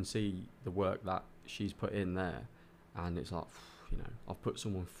like, you can see the work that she's put in there, and it's like, you know, I've put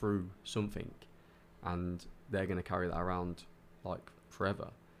someone through something, and they're going to carry that around like forever.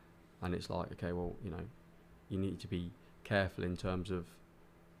 And it's like, okay, well, you know, you need to be careful in terms of,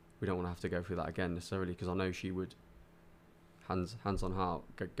 we don't want to have to go through that again necessarily, because I know she would, hands on heart,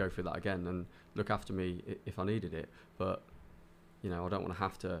 go through that again and look after me if I needed it. But you know, I don't want to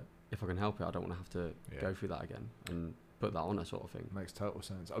have to, if I can help it, I don't want to have to go through that again and put that on her, sort of thing. Makes total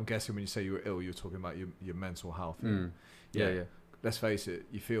sense. I'm guessing when you say you were ill, you're talking about your mental health. Yeah. Let's face it,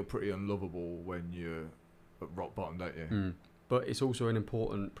 you feel pretty unlovable when you're at rock bottom, don't you? But it's also an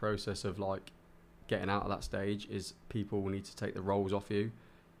important process of like getting out of that stage, is people need to take the roles off you.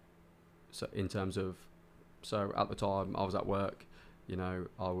 So in terms of, so at the time I was at work, you know,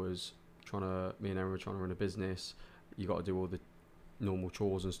 me and Erin were trying to run a business. You got to do all the normal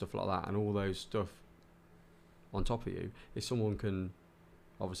chores and stuff like that, and all those stuff on top of you. If someone can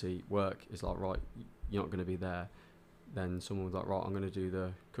obviously work, is like, right, you're not going to be there, then someone's like, right, I'm going to do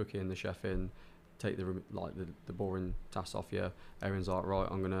the cooking, the chefing, take the boring tasks off you. Erin's like, right,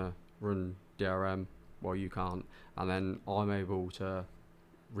 I'm going to run DRM while you can't, and then I'm able to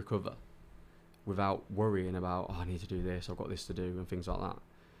recover without worrying about, I need to do this, I've got this to do, and things like that.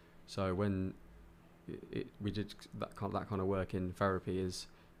 So when we did that kind of work in therapy, is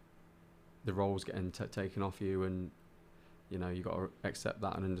the roles getting taken off you, and you know, you got to accept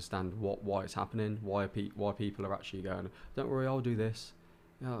that and understand why it's happening, why people are actually going, don't worry, I'll do this,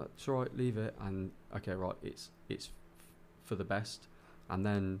 yeah, it's all right, leave it, and okay, right, it's for the best. And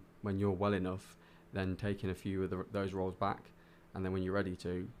then when you're well enough, then taking a few of those roles back, and then when you're ready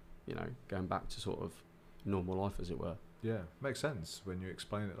to, you know, going back to sort of normal life, as it were. Yeah, makes sense when you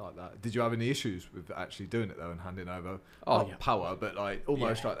explain it like that. Did you have any issues with actually doing it though, and handing over power, but like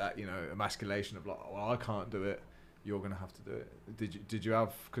almost like that, you know, emasculation of like, well, I can't do it, you're gonna have to do it. Did you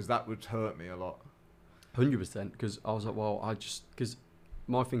have? Because that would hurt me a lot. 100%. Because I was like, well, because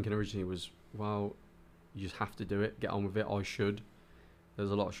my thinking originally was, well, you just have to do it, get on with it. I should.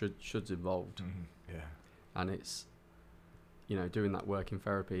 There's a lot of shoulds involved. Mm-hmm. Yeah. And it's, you know, doing that work in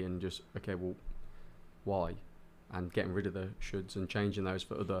therapy and just, okay, well, why? And getting rid of the shoulds and changing those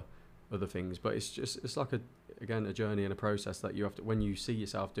for other things. But it's like a journey and a process that you have to, when you see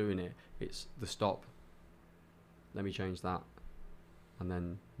yourself doing it, it's the stop. Let me change that, and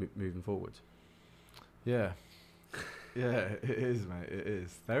then moving forward. Yeah. Yeah, it is, mate. It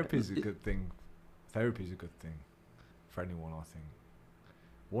is. Therapy's a good thing. Therapy's a good thing for anyone, I think.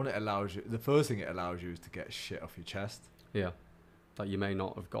 One, it allows you, the first thing it allows you is to get shit off your chest. Yeah. That you may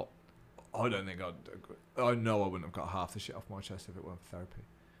not have got. I don't think I know I wouldn't have got half the shit off my chest if it weren't for therapy.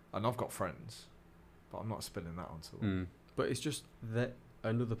 And I've got friends, but I'm not spilling that onto them. But it's just that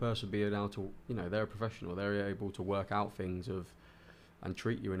another person being able to, you know, they're a professional, they're able to work out things and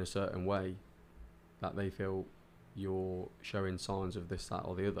treat you in a certain way that they feel you're showing signs of this, that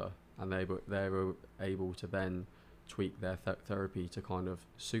or the other, and they're able to then tweak their therapy to kind of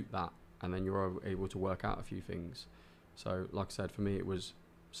suit that, and then you're able to work out a few things. So like I said, for me it was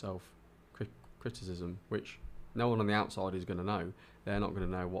self-criticism, which no one on the outside is going to know. They're not going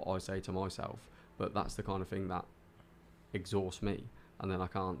to know what I say to myself, but that's the kind of thing that exhausts me, and then I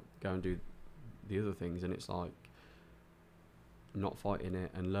can't go and do the other things, and it's like not fighting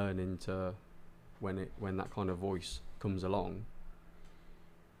it and learning to, when that kind of voice comes along,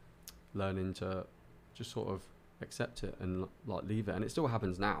 learning to just sort of accept it and like leave it. And it still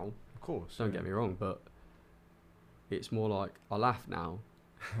happens now, of course, don't get me wrong, but it's more like I laugh now.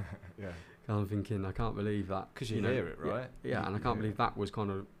 Yeah. I'm thinking, I can't believe that, because you hear it, right? Yeah, and I can't believe that was kind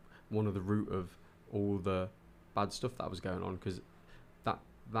of one of the root of all the bad stuff that was going on, because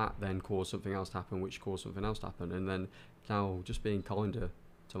that then caused something else to happen, which caused something else to happen, and then now just being kinder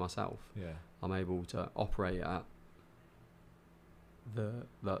to myself, I'm able to operate at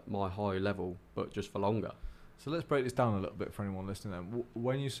my high level, but just for longer. So let's break this down a little bit for anyone listening then.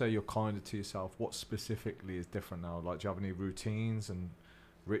 When you say you're kinder to yourself, what specifically is different now? Like, do you have any routines and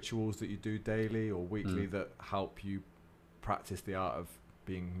rituals that you do daily or weekly that help you practice the art of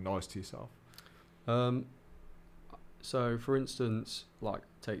being nice to yourself? So for instance, like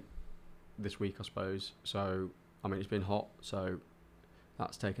take this week, I suppose. So, I mean, it's been hot, so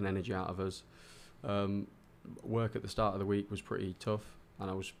that's taken energy out of us. Work at the start of the week was pretty tough, and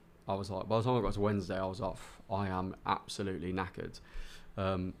I was like, by the time I got to Wednesday, I was like, I am absolutely knackered.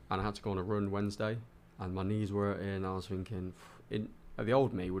 And I had to go on a run Wednesday, and my knees were hurting. I was thinking, the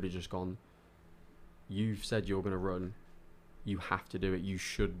old me would have just gone, you've said you're going to run, you have to do it, you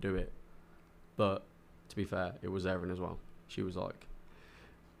should do it. But to be fair, it was Erin as well. She was like,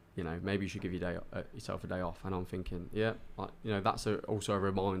 maybe you should give yourself a day off. And I'm thinking, that's also a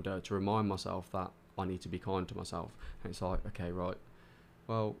reminder to remind myself that I need to be kind to myself. And it's like, okay, right,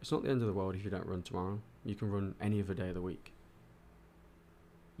 well, it's not the end of the world if you don't run tomorrow. You can run any other day of the week.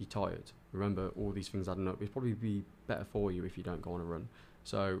 You're tired. Remember, all these things adding up. It'd probably be better for you if you don't go on a run.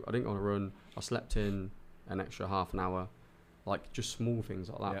 So I didn't go on a run. I slept in an extra half an hour. Like, just small things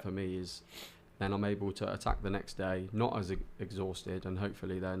like that for me is... Then I'm able to attack the next day, not as exhausted, and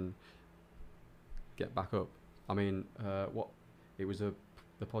hopefully then get back up. I mean, it was the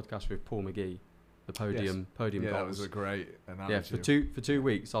podcast with Paul McGee, the podium goals. That was a great analogy. Yeah, for 2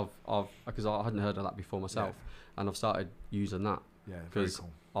 weeks, I've because I hadn't heard of that before myself, and I've started using that. Yeah, very cool.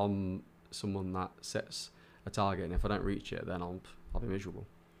 I'm someone that sets a target, and if I don't reach it, then I'll be miserable.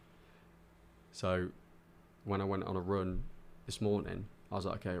 So when I went on a run this morning, I was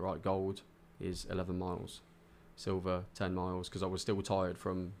like, okay, right, gold is 11 miles, silver 10 miles, because I was still tired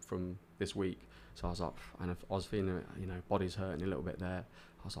from this week. So I was like, and if I was feeling, body's hurting a little bit there.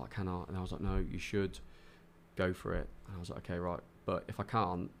 I was like, can I? And I was like, no, you should go for it. And I was like, okay, right. But if I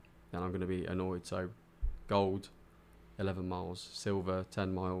can't, then I'm going to be annoyed. So gold, 11 miles, silver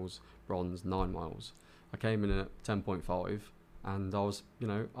 10 miles, bronze 9 miles. I came in at 10.5, and I was,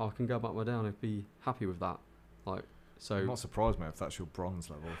 I can go about my day and I'd be happy with that. Like, so I'm not surprised, mate, if that's your bronze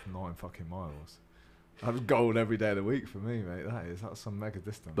level of 9 fucking miles. That's gold every day of the week for me, mate. That's some mega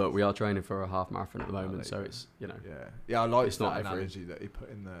distance. But we are training for a half marathon at the moment, so it's, I like it's that not analogy that he put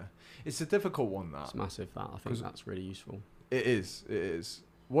in there. It's a difficult one, that. It's massive, that. I think that's really useful. It is.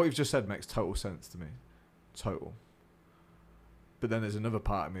 What you've just said makes total sense to me. Total. But then there's another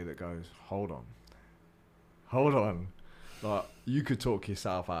part of me that goes, hold on. Like, you could talk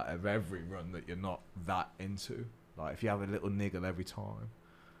yourself out of every run that you're not that into. Like, if you have a little niggle every time.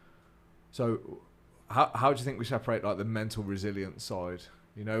 So, how do you think we separate, like, the mental resilience side?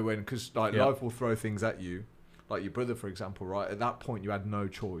 Because, like, life will throw things at you. Like your brother, for example, right? At that point, you had no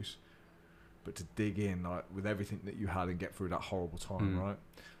choice but to dig in, like, with everything that you had and get through that horrible time, right?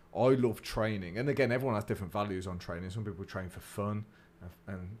 I love training. And again, everyone has different values on training. Some people train for fun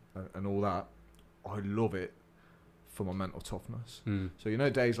and all that. I love it for my mental toughness. So,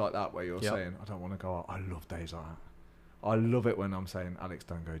 days like that where you're saying, I don't want to go out. I love days like that. I love it when I'm saying, Alex,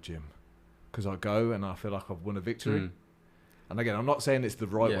 don't go gym. Because I go and I feel like I've won a victory. And again, I'm not saying it's the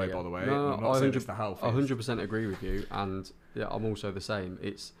right way, by the way. No, I'm not saying it's the healthiest. I 100% agree with you. And I'm also the same.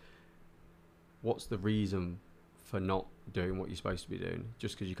 It's, what's the reason for not doing what you're supposed to be doing?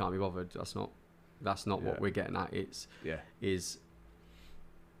 Just because you can't be bothered. That's not what we're getting at. It's is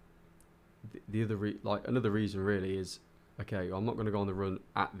the other another reason really is, okay, I'm not going to go on the run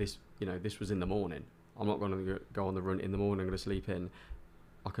at this. This was in the morning. I'm not going to go on the run in the morning. I'm going to sleep in.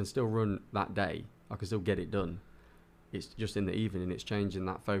 I can still run that day. I can still get it done. It's just in the evening. It's changing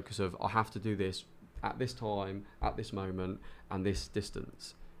that focus of, I have to do this at this time, at this moment, and this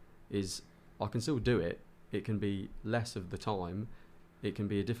distance. I can still do it. It can be less of the time. It can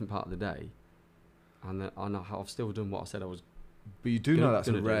be a different part of the day. And I know I've still done what I said I was. But you do know that's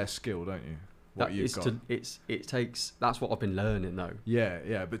a rare skill, don't you? It takes. That's what I've been learning, though.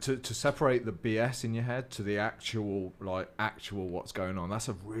 Yeah. But to separate the BS in your head to the actual what's going on, that's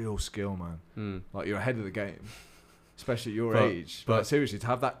a real skill, man. Like, you're ahead of the game, especially at your age. But seriously, to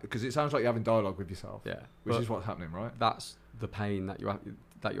have that, because it sounds like you're having dialogue with yourself. Yeah, which is what's happening, right? That's the pain that you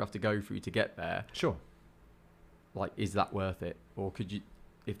have to go through to get there. Sure. Like, is that worth it, or could you?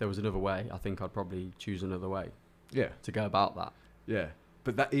 If there was another way, I think I'd probably choose another way. Yeah. To go about that. Yeah.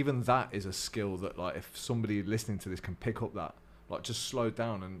 But that is a skill that, like, if somebody listening to this can pick up that, like, just slow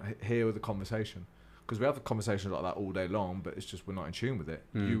down and hear the conversation, because we have conversations like that all day long, but it's just we're not in tune with it.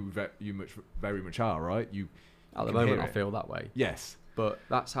 You very much are, right? You at the moment I feel that way. Yes. But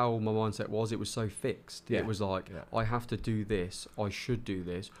that's how my mindset was. It was so fixed. Yeah. It was like, I have to do this. I should do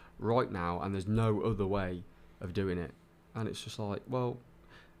this right now. And there's no other way of doing it. And it's just like, well,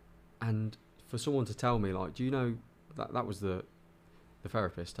 and for someone to tell me, like, do you know, that was the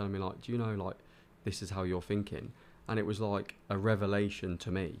therapist telling me, like, do you know, like, this is how you're thinking. And it was like a revelation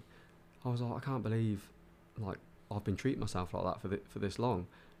to me. I was like, I can't believe, like, I've been treating myself like that for this long.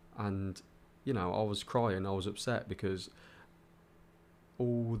 And, you know, I was crying, I was upset because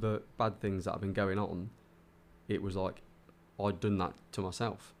all the bad things that have been going on, it was like I'd done that to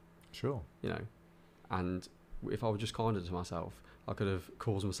myself. Sure. You know, and if I was just kinder to myself, I could have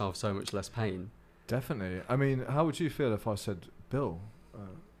caused myself so much less pain. Definitely. I mean, how would you feel if I said, Bill, I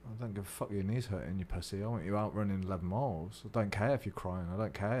don't give a fuck your knees hurting, you pussy. I want you out running 11 miles. I don't care if you're crying. I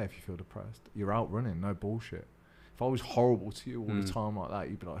don't care if you feel depressed. You're out running, no bullshit. If I was horrible to you all the time like that,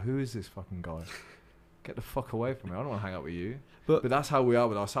 you'd be like, who is this fucking guy? Get the fuck away from me. I don't want to hang out with you. But that's how we are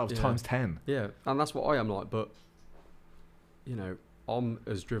with ourselves, times 10. Yeah, and that's what I am like. But, you know, I'm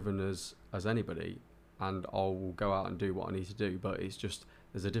as driven as anybody, and I will go out and do what I need to do. But it's just,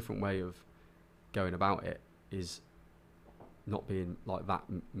 there's a different way of going about it, is not being like that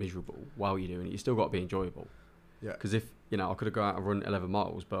miserable while you're doing it. You still got to be enjoyable. Yeah. Because if, you know, I could have gone out and run 11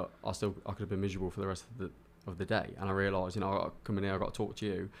 miles, but I could have been miserable for the rest of the day. And I realised, you know, I got to come in here, I got to talk to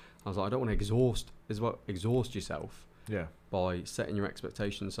you. I was like, I don't want to exhaust yourself. Yeah. By setting your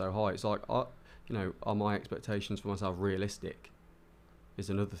expectations so high. It's like, you know, are my expectations for myself realistic? Is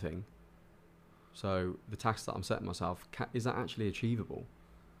another thing. So the task that I'm setting myself, is that actually achievable?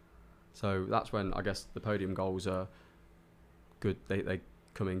 So that's when I guess the podium goals are good. They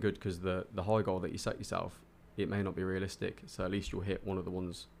come in good because the high goal that you set yourself, it may not be realistic. So at least you'll hit one of the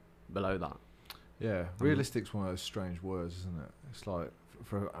ones below that. Yeah, realistic's one of those strange words, isn't it? It's like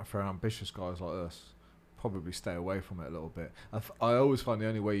for ambitious guys like us, probably stay away from it a little bit. I always find the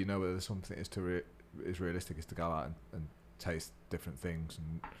only way you know whether something is realistic is to go out and taste different things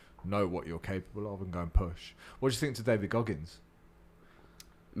and know what you're capable of and go and push. What do you think to David Goggins?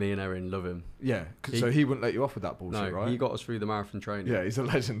 Me and Erin love him. Yeah, so he wouldn't let you off with that bullshit, right? He got us through the marathon training. Yeah, he's a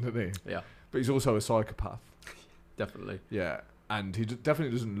legend, isn't he? Yeah. But he's also a psychopath. Definitely. Yeah, and he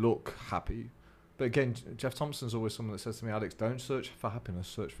definitely doesn't look happy. But again, Jeff Thompson's always someone that says to me, Alex, don't search for happiness,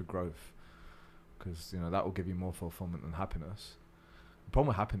 search for growth. Because, you know, that will give you more fulfillment than happiness. The problem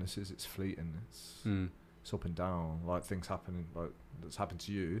with happiness is it's fleeting. It's up and down. Like things happening, like that's happened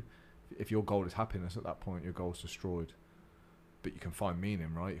to you. If your goal is happiness, at that point, your goal's destroyed. But you can find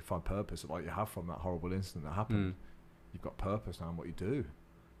meaning, right? You find purpose, like you have from that horrible incident that happened. You've got purpose now in what you do.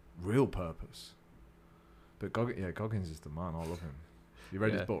 Real purpose. But Goggins is the man. I love him. You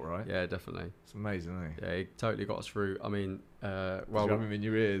read his book, right? Yeah, definitely. It's amazing, isn't it? Yeah, he totally got us through. I mean, well, you have him in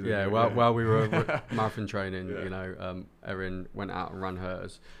your ears. Yeah, while we were marathon training, you know, Erin went out and ran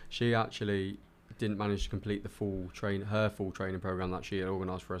hers. She actually didn't manage to complete her full training program that she had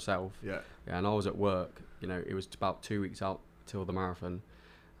organised for herself. Yeah. Yeah, and I was at work. You know, it was about 2 weeks out till the marathon,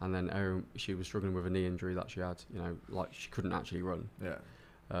 and then Erin, she was struggling with a knee injury that she had. You know, like she couldn't actually run. Yeah.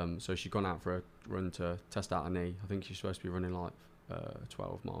 So she'd gone out for a run to test out her knee. I think she's supposed to be running like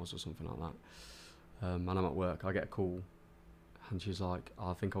 12 miles or something like that. And I'm at work. I get a call, and she's like,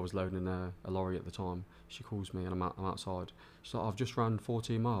 I think I was loading a lorry at the time. She calls me, and I'm outside. She's like, I've just ran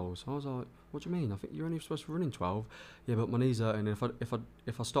 14 miles. I was like, what do you mean? I think you're only supposed to be running 12. Yeah, but my knee's hurting, and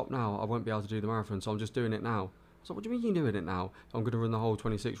if I stop now, I won't be able to do the marathon. So I'm just doing it now. I was like, what do you mean you're doing it now? I'm going to run the whole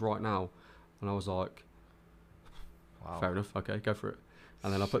 26 right now. And I was like, wow. Fair enough. Okay, go for it.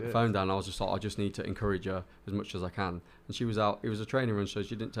 And then I put the phone down, and I was just like, I just need to encourage her as much as I can. And she was out, it was a training run, so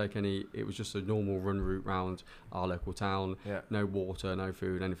she didn't take any, it was just a normal run route round our local town. Yeah. No water, no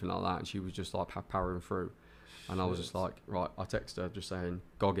food, anything like that. And she was just like powering through. And I was just like, right, I texted her just saying,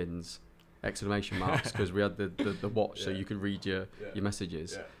 Goggins, exclamation marks, because we had the watch so you could read your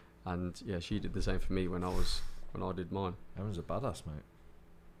messages. Yeah. And yeah, she did the same for me when I did mine. Everyone's a badass, mate.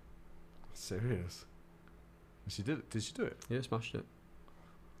 Serious. She did it. Did she do it? Yeah, smashed it.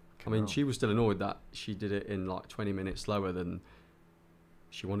 I mean, she was still annoyed that she did it in like 20 minutes slower than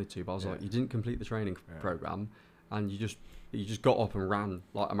she wanted to. But I was like, you didn't complete the training program, and you just got up and ran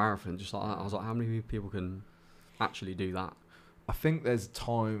like a marathon just like that. I was like, how many people can actually do that? I think there's a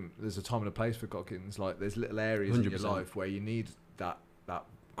time and a place for Goggins. Like there's little areas 100%. In your life where you need that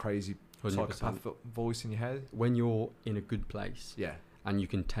crazy 100%. Psychopath voice in your head. When you're in a good place, and you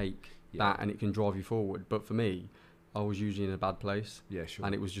can take that and it can drive you forward. But for me, I was usually in a bad place. Yeah, sure.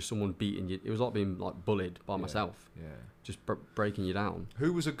 And it was just someone beating you. It was like being like bullied by myself. Yeah. Just breaking you down.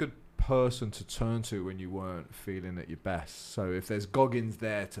 Who was a good person to turn to when you weren't feeling at your best. So if there's Goggins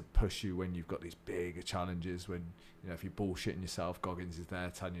there to push you when you've got these bigger challenges, when if you're bullshitting yourself, Goggins is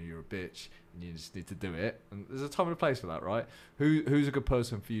there telling you you're a bitch and you just need to do it. And there's a time and a place for that, right? Who's a good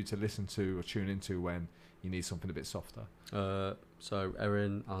person for you to listen to or tune into when you need something a bit softer? So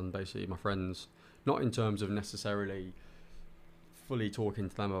Erin and basically my friends, not in terms of necessarily fully talking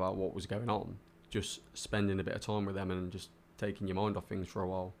to them about what was going on, just spending a bit of time with them and just taking your mind off things for a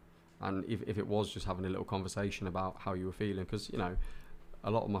while. And if it was just having a little conversation about how you were feeling, because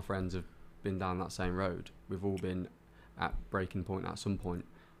a lot of my friends have been down that same road. We've all been at breaking point at some point,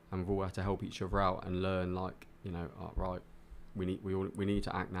 and we've all had to help each other out and learn, like, right, we need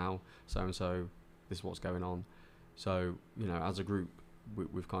to act now, so and so, this is what's going on. So as a group,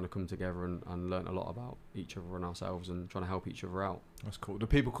 we've kind of come together and learnt a lot about each other and ourselves and trying to help each other out. That's cool. Do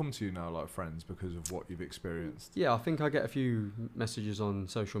people come to you now like friends because of what you've experienced? Yeah, I think I get a few messages on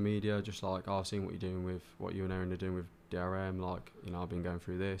social media, just like, I've seen what you're doing with what you and Erin are doing with DRM, like, I've been going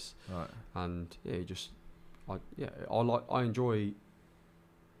through this. Right. And I enjoy,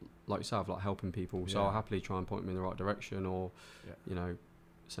 like yourself, like helping people. So I'll happily try and point them in the right direction, or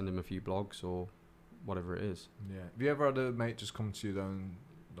send them a few blogs or whatever it is. Yeah. Have you ever had a mate just come to you though and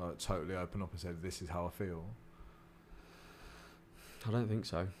like totally open up and said, "This is how I feel"? I don't think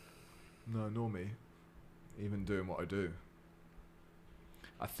so. No, nor me. Even doing what I do.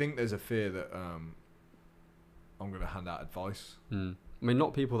 I think there's a fear that I'm going to hand out advice. I mean,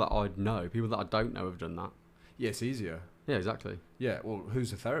 not people that I know. People that I don't know have done that. Yeah, it's easier. Yeah, exactly. Yeah, well,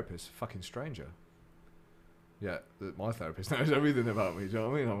 who's a therapist? Fucking stranger. Yeah, my therapist knows everything about me. Do you know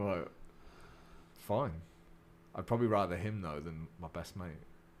what I mean? I'm like, fine. I'd probably rather him know than my best mate.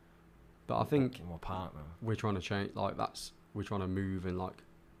 But I think or my partner. We're trying to change. We're trying to move and like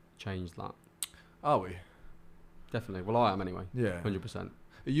change that. Are we? Definitely. Well, I am anyway. Yeah. 100%. Are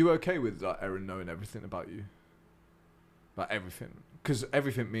you okay with like Erin knowing everything about you? Like everything, because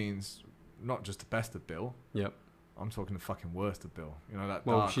everything means not just the best of Bill. Yep. I'm talking the fucking worst of Bill. That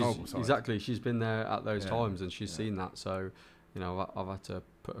well, dark, horrible side. Exactly. She's been there at those times, and she's seen that. So, I've had to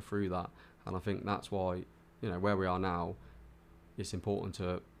put her through that, and I think that's why, where we are now, it's important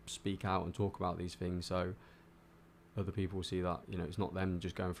to speak out and talk about these things, so other people see that it's not them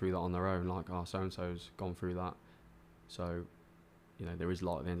just going through that on their own. Like, so and so's gone through that, so there is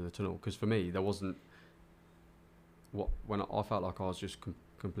light at the end of the tunnel. Because for me, there wasn't. When I felt like I was just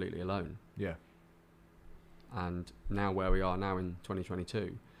completely alone. Yeah. And now where we are now in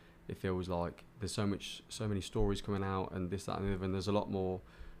 2022, it feels like there's so many stories coming out, and this, that, and the other, and there's a lot more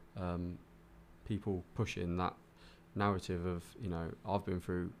people pushing that narrative of I've been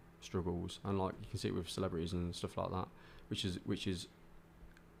through struggles, and like you can see it with celebrities and stuff like that, which is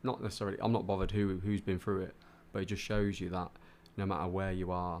not necessarily, I'm not bothered who's been through it, but it just shows you that no matter where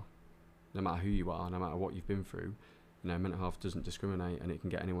you are, no matter who you are, no matter what you've been through, mental health doesn't discriminate, and it can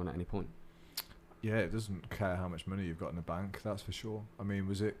get anyone at any point. Yeah, it doesn't care how much money you've got in the bank, that's for sure. I mean,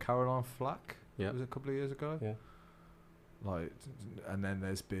 was it Caroline Flack? Yeah. Was it a couple of years ago? Yeah. Like, and then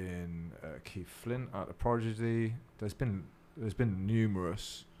there's been Keith Flint out of Prodigy. There's been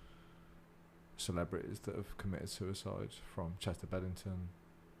numerous celebrities that have committed suicide, from Chester Bennington.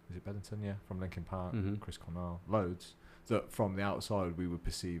 Is it Bennington? Yeah, from Linkin Park. Mm-hmm. Chris Cornell. Loads that from the outside we would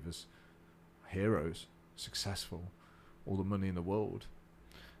perceive as heroes, successful, all the money in the world.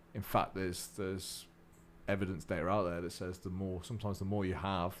 In fact, there's evidence data out there that says sometimes the more you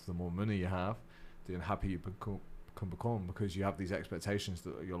have, the more money you have, the unhappier you become, because you have these expectations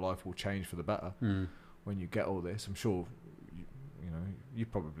that your life will change for the better. When you get all this, I'm sure you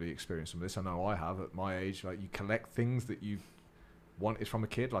probably experienced some of this. I know I have at my age. Like, you collect things that you wanted from a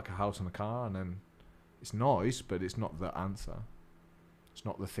kid, like a house and a car, and then it's nice, but it's not the answer. It's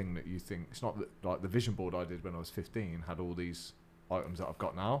not the thing that you think. It's not like the vision board I did when I was 15 had all these items that I've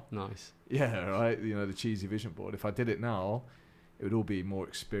got now. Nice. Yeah, right. The cheesy vision board. If I did it now, it would all be more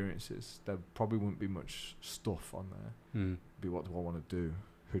experiences. There probably wouldn't be much stuff on there. It'd be, what do I want to do?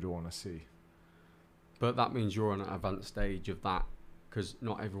 Who do I want to see? But that means you're on an advanced stage of that, because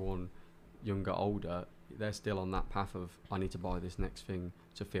not everyone, younger, older, they're still on that path of, I need to buy this next thing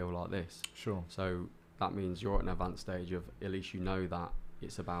to feel like this. Sure. So that means you're at an advanced stage of, at least that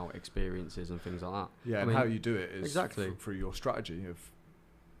it's about experiences and things like that. Yeah, and how you do it is exactly through your strategy of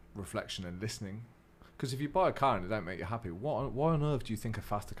reflection and listening. Because if you buy a car and it don't make you happy, why on earth do you think a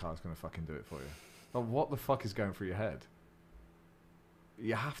faster car is going to fucking do it for you? Like, what the fuck is going through your head?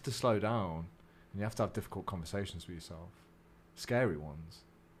 You have to slow down, and you have to have difficult conversations with yourself. Scary ones.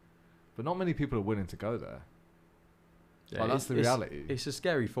 But not many people are willing to go there. Yeah, that's the reality. It's a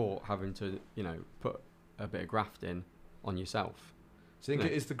scary thought, having to, put a bit of graft in on yourself. Do you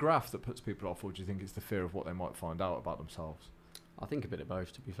think it is the graph that puts people off, or do you think it's the fear of what they might find out about themselves? I think a bit of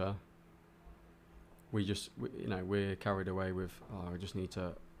both, to be fair. We're carried away with, I just need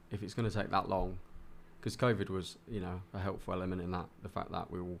to, if it's going to take that long, because COVID was, a helpful element in that, the fact that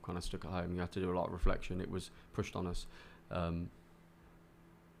we were all kind of stuck at home, you had to do a lot of reflection, it was pushed on us.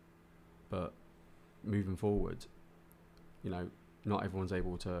 But moving forward, not everyone's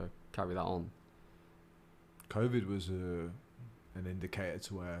able to carry that on. COVID was an indicator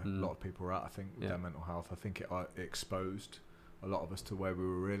to where a lot of people were at, I think, with their mental health. I think it exposed a lot of us to where we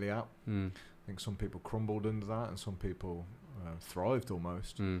were really at. I think some people crumbled under that, and some people thrived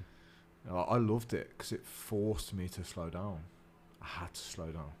almost. I loved it because it forced me to slow down. I had to slow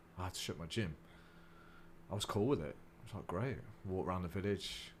down. I had to shut my gym. I was cool with it. I was like, great. Walk around the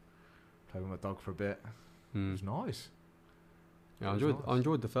village, play with my dog for a bit. It was nice. Yeah, I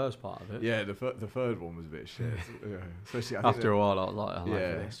enjoyed the first part of it. Yeah, the third one was a bit shit. Especially after a while, I was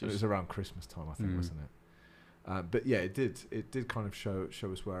like, it was around Christmas time, I think, wasn't it? But yeah, it did kind of show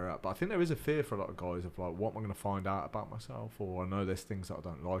us where we're at. But I think there is a fear for a lot of guys of like, what am I going to find out about myself? Or I know there's things that I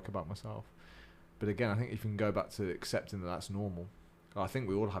don't like about myself. But again, I think if you can go back to accepting that that's normal, I think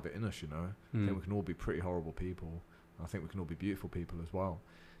we all have it in us, I think we can all be pretty horrible people. I think we can all be beautiful people as well.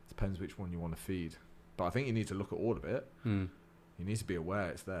 It depends which one you want to feed. But I think you need to look at all of it. You need to be aware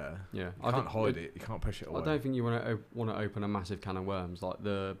it's there. Yeah, you can't hide it. You can't push it away. I don't think you want to open a massive can of worms. Like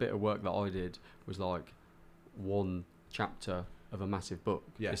the bit of work that I did was like one chapter of a massive book.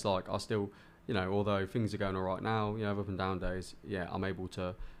 Yeah. It's like I still, although things are going all right now, have up and down days. Yeah,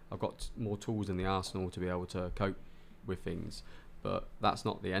 I've got more tools in the arsenal to be able to cope with things. But that's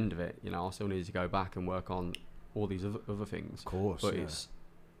not the end of it. I still need to go back and work on all these other things. Of course. But it's,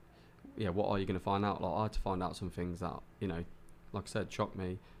 what are you going to find out? Like I had to find out some things that, like I said, shocked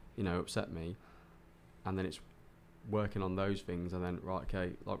me, upset me. And then it's working on those things. And then, right,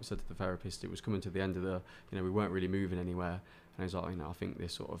 okay, like I said to the therapist, it was coming to the end of the, we weren't really moving anywhere. And he's like, I think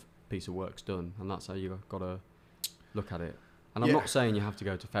this sort of piece of work's done. And that's how you got to look at it. And I'm not saying you have to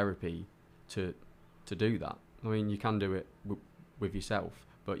go to therapy to do that. I mean, you can do it with yourself,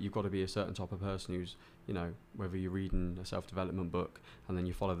 but you've got to be a certain type of person who's, whether you're reading a self-development book and then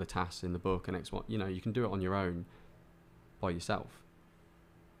you follow the tasks in the book and X, you can do it on your own by yourself.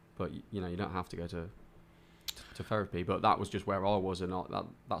 But, you don't have to go to therapy. But that was just where I was, and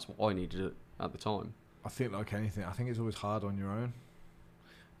that's what I needed at the time. I think like anything, I think it's always hard on your own.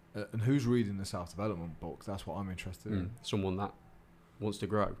 And who's reading the self-development book? That's what I'm interested in. Someone that wants to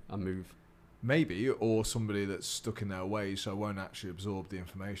grow and move. Maybe, or somebody that's stuck in their ways so won't actually absorb the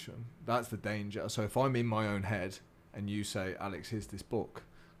information. That's the danger. So if I'm in my own head and you say, Alex, here's this book,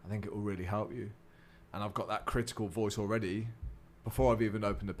 I think it will really help you. And I've got that critical voice already. Before I've even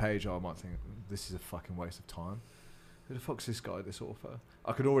opened the page, I might think, this is a fucking waste of time. Who the fuck's this guy, this author?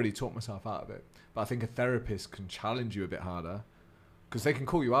 I could already talk myself out of it. But I think a therapist can challenge you a bit harder, because they can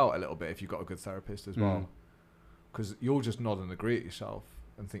call you out a little bit if you've got a good therapist as well. Because you'll just nod and agree at yourself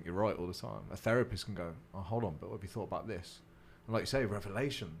and think you're right all the time. A therapist can go, oh, hold on, but what have you thought about this? And like you say,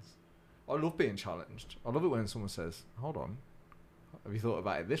 revelations. I love being challenged. I love it when someone says, hold on, have you thought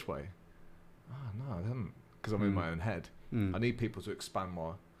about it this way? No, I haven't, because I'm in my own head. I need people to expand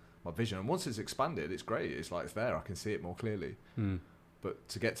my vision. And once it's expanded, it's great. It's like it's there. I can see it more clearly. But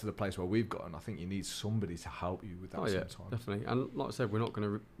to get to the place where we've gotten, I think you need somebody to help you with that sometimes. Definitely. And like I said, we're not going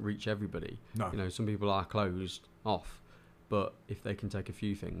to reach everybody. No. Some people are closed off. But if they can take a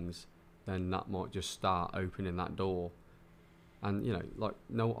few things, then that might just start opening that door. And,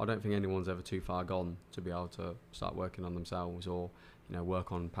 no, I don't think anyone's ever too far gone to be able to start working on themselves or,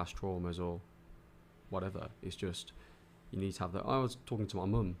 work on past traumas or whatever. It's just, you need to have that. I was talking to my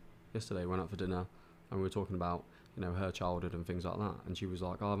mum yesterday, went out for dinner, and we were talking about, her childhood and things like that. And she was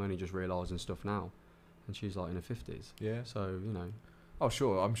like, oh, I'm only just realising stuff now. And she's like in her 50s. Yeah. So, Oh,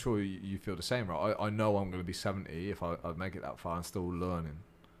 sure. I'm sure you feel the same, right? I know I'm going to be 70 if I make it that far and still learning.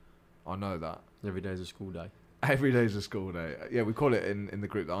 I know that. Every day's a school day. Every day's a school day. Yeah, we call it in the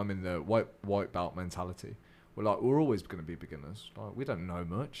group that I'm in, the white belt mentality. We're always going to be beginners. Like, we don't know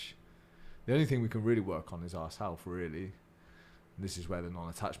much. The only thing we can really work on is ourselves, really. And this is where the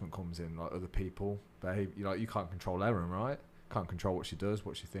non-attachment comes in, like other people. You can't control Erin, right? Can't control what she does,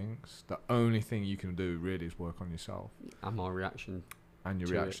 what she thinks. The only thing you can do really is work on yourself. And my reaction. And your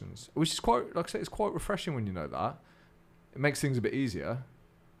reactions. Which is quite, like I say, it's quite refreshing when you know that. It makes things a bit easier.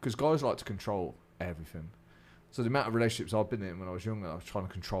 Because guys like to control everything. So the amount of relationships I've been in when I was younger, I was trying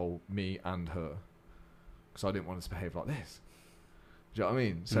to control me and her. Because I didn't want us to behave like this. Do you know what I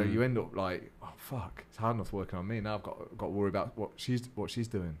mean? So you end up like, oh fuck, it's hard enough working on me. Now I've got to worry about what she's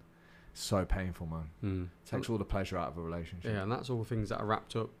doing. So painful, man. Takes all the pleasure out of a relationship. Yeah, and that's all things that are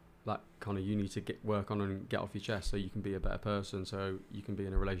wrapped up, that kind of you need to work on and get off your chest, so you can be a better person, so you can be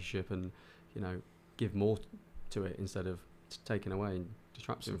in a relationship and, you know, give more to it instead of taking away and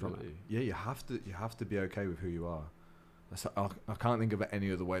distracting from it. Yeah, you have to be okay with who you are. I can't think of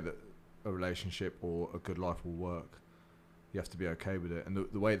any other way that a relationship or a good life will work. You have to be okay with it. And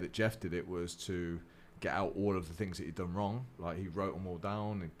the way that Jeff did it was to get out all of the things that he'd done wrong. Like, he wrote them all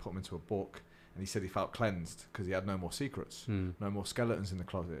down, he put them into a book, and he said he felt cleansed because he had no more secrets, no more skeletons in the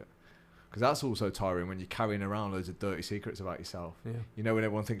closet. Because that's also tiring when you're carrying around loads of dirty secrets about yourself. Yeah. You know, when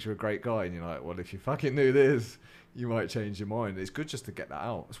everyone thinks you're a great guy and you're like, well, if you fucking knew this, you might change your mind. It's good just to get that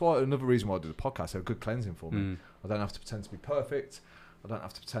out. That's why another reason why I do the podcast. It's a good cleansing for me. I don't have to pretend to be perfect. I don't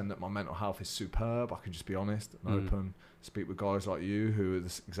have to pretend that my mental health is superb. I can just be honest and open, speak with guys like you who are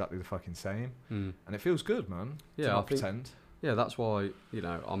exactly the fucking same. And it feels good, man. Yeah, to not pretend. Yeah, that's why, you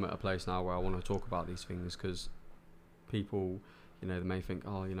know, I'm at a place now where I want to talk about these things, because people, you know, they may think,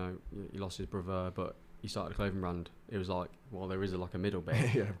 oh, you know, he lost his brother, but he started a clothing brand. It was like, well, there is like a middle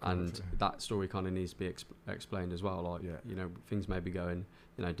bit. And that story kind of needs to be explained as well. Like, you know, things may be going,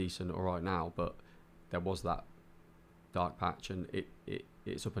 you know, decent all right now, but there was that dark patch, and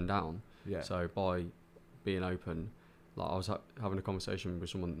it's up and down. Yeah. So by being open, like, I was having a conversation with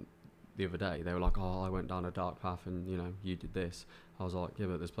someone the other day. They were like, oh, I went down a dark path and, you know, you did this. I was like, yeah,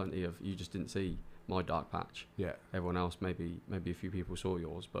 but there's plenty of, you just didn't see my dark patch. Yeah. Everyone else, maybe a few people saw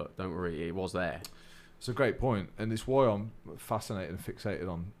yours, but don't worry, it was there. It's a great point, and it's why I'm fascinated and fixated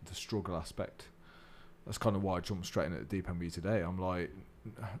on the struggle aspect. That's kind of why I jumped straight in at the deep end with you today. I'm like,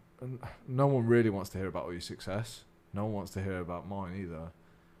 no one really wants to hear about all your success. No one wants to hear about mine either.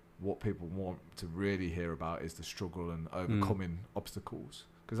 What people want to really hear about is the struggle and overcoming obstacles,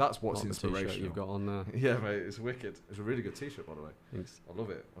 because that's what's inspirational. The t-shirt you've got on there. Yeah, mate, it's wicked. It's a really good t-shirt, by the way. Thanks. I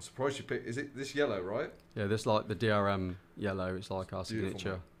love it. I'm surprised you picked. Is it this yellow, right? Yeah, this like the DRM yellow. It's like our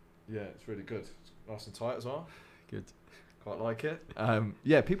signature. Yeah, it's really good. It's nice and tight as well. Good. Quite like it.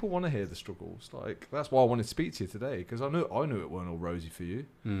 Yeah, people want to hear the struggles. Like, that's why I wanted to speak to you today, because I knew it weren't all rosy for you.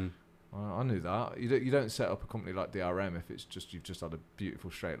 I knew that. You don't set up a company like DRM if it's just you've just had a beautiful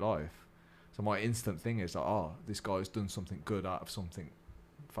straight life. So my instant thing is like, oh, this guy's done something good out of something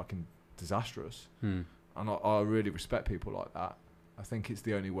fucking disastrous. And I really respect people like that. I think it's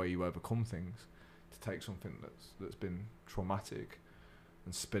the only way you overcome things, to take something that's been traumatic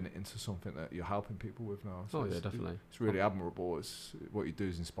and spin it into something that you're helping people with now. So yeah, definitely. It's really admirable. It's what you do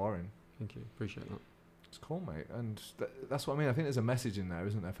is inspiring. Thank you. Appreciate that. It's cool, mate. And that's what I mean. I think there's a message in there,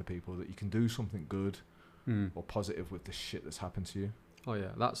 isn't there, for people, that you can do something good or positive with the shit that's happened to you. Oh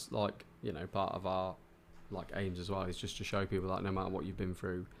yeah, that's like, you know, part of our like aims as well, is just to show people that no matter what you've been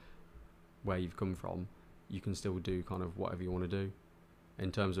through, where you've come from, you can still do kind of whatever you want to do.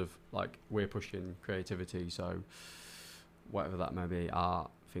 In terms of like, we're pushing creativity, so whatever that may be,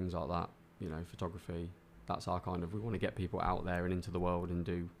 art, things like that, you know, photography. That's our kind of, we want to get people out there and into the world and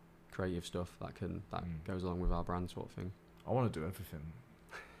do creative stuff that goes along with our brand, sort of thing. I want to do everything.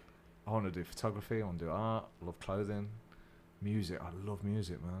 I want to do photography, I want to do art, I love clothing, music. I love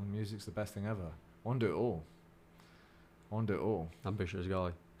music, man. Music's the best thing ever. I want to do it all. Ambitious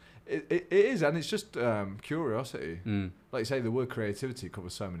guy. It is, and it's just curiosity. Like you say, the word creativity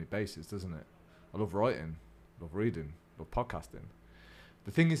covers so many bases, doesn't it? I love writing, love reading, love podcasting.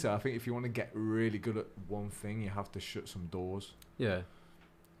 The thing is that I think if you want to get really good at one thing, you have to shut some doors. Yeah.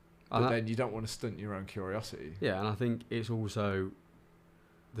 But then you don't want to stunt your own curiosity. Yeah, and I think it's also,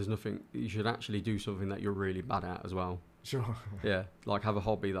 there's nothing, you should actually do something that you're really bad at as well. Sure. Yeah, like have a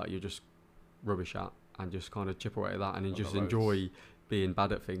hobby that you're just rubbish at and just kind of chip away at that, and then just enjoy being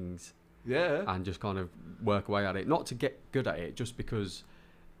bad at things. Yeah. And just kind of work away at it. Not to get good at it, just because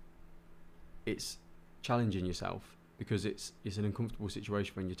it's challenging yourself, because it's an uncomfortable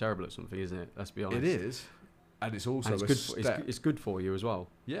situation when you're terrible at something, isn't it? Let's be honest. It is. And it's also it's good for you as well.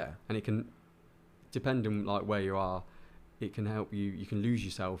 Yeah. And it can, depending like where you are, it can help you. You can lose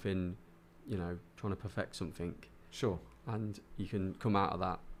yourself in, you know, trying to perfect something. Sure. And you can come out of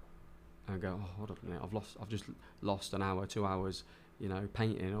that and go, oh, hold on a minute, I've just lost an hour, 2 hours, you know,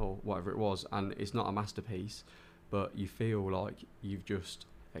 painting or whatever it was, and it's not a masterpiece, but you feel like you've just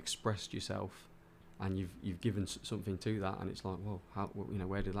expressed yourself and you've given something to that, and it's like, well, how, you know,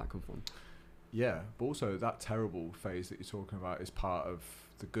 where did that come from? Yeah, but also that terrible phase that you're talking about is part of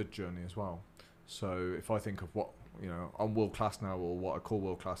the good journey as well. So if I think of what, you know, I'm world class now, or what I call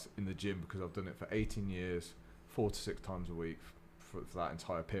world class in the gym, because I've done it for 18 years, 4 to 6 times a week for that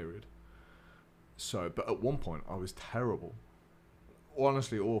entire period. So, but at one point I was terrible,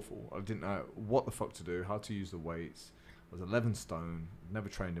 honestly awful. I didn't know what the fuck to do, how to use the weights. I was 11 stone, never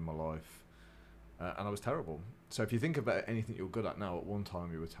trained in my life, and I was terrible. So if you think about anything you're good at now, at one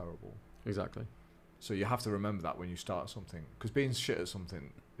time you were terrible. Exactly. So you have to remember that when you start something, because being shit at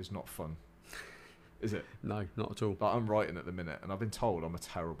something is not fun, is it? No, not at all. Like, I'm writing at the minute, and I've been told I'm a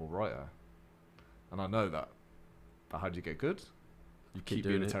terrible writer, and I know that. But how do you get good? You keep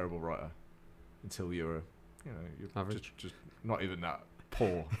being a terrible writer until you're you're average. Just not even that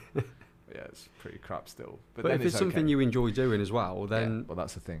poor. Yeah, it's pretty crap still. But if it's something you enjoy doing as well, then... Yeah, well,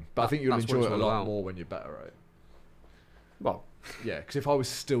 that's the thing. But I think you'll enjoy it a lot more when you're better, right? Well... Yeah, because if I was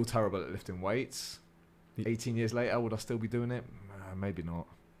still terrible at lifting weights, 18 years later, would I still be doing it? Maybe not.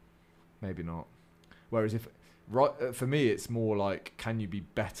 Maybe not. Whereas for me, it's more like, can you be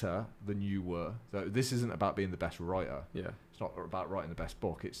better than you were? So this isn't about being the best writer. Yeah. It's not about writing the best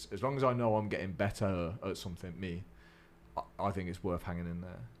book. It's as long as I know I'm getting better at something, I think it's worth hanging in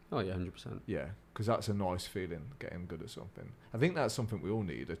there. Oh yeah, 100%. Yeah, because that's a nice feeling, getting good at something. I think that's something we all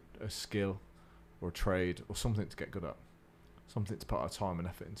need, a skill or a trade or something to get good at. Something to put our time and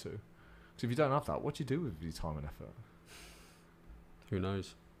effort into. Because if you don't have that, what do you do with your time and effort? Who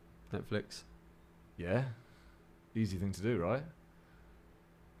knows? Netflix. Yeah. Easy thing to do, right?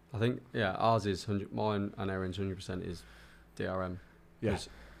 I think, yeah, ours is 100, mine and Erin's 100% is DRM. Yeah.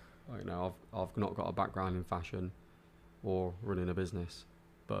 I've not got a background in fashion or running a business,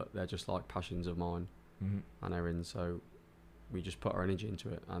 but they're just like passions of mine and Erin's, so we just put our energy into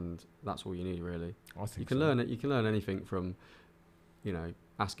it, and that's all you need, really. I think you can learn it. You can learn anything from,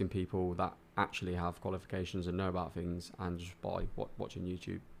 asking people that actually have qualifications and know about things, and just by watching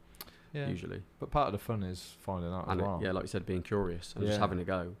YouTube. Yeah. Usually. But part of the fun is finding out as well. Yeah, like you said, being curious and just having a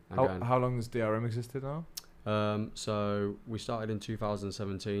go. How long has DRM existed now? So we started in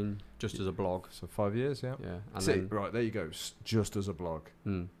 2017 just as a blog. So 5 years, yeah. Yeah. And right, there you go. Just as a blog.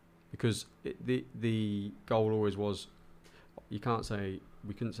 Because the goal always was, we couldn't say,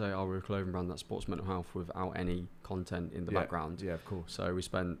 we're a clothing brand that supports mental health without any content in the background. Yeah, of course. So we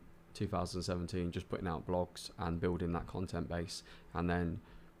spent 2017 just putting out blogs and building that content base, and then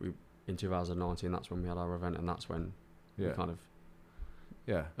in 2019 that's when we had our event, and that's when we kind of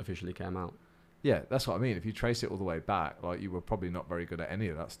officially came out. Yeah, that's what I mean. If you trace it all the way back, like, you were probably not very good at any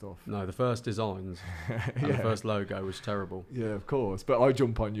of that stuff. No, the first designs and the first logo was terrible. Yeah, of course. But I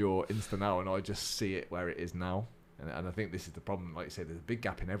jump on your Insta now and I just see it where it is now. And I think this is the problem. Like you say, there's a big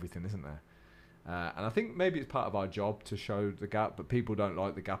gap in everything, isn't there? And I think maybe it's part of our job to show the gap, but people don't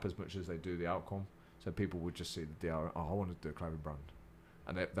like the gap as much as they do the outcome. So people would just see the DR. Oh, I want to do a clothing brand.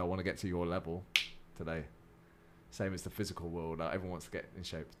 And they'll want to get to your level today. Same as the physical world. Like, everyone wants to get in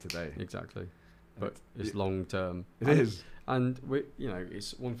shape today. Exactly. But it's long term. It is. And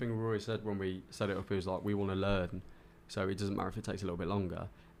it's one thing we always said when we set it up is, like, we want to learn. So it doesn't matter if it takes a little bit longer.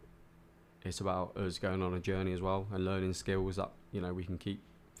 It's about us going on a journey as well and learning skills that, we can keep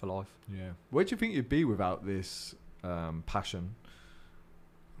for life. Yeah. Where do you think you'd be without this passion?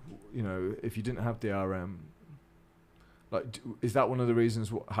 If you didn't have DRM, like, is that one of the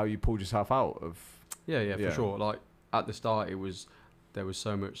reasons how you pulled yourself out of? Yeah, for sure. Like, at the start, there was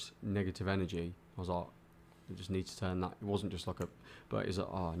so much negative energy. I was like, I just need to turn that. It wasn't just but it's like,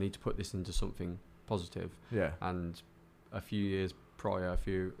 I need to put this into something positive. Yeah. And a few years prior, a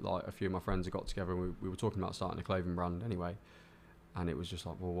few of my friends had got together, and we were talking about starting a clothing brand anyway. And it was just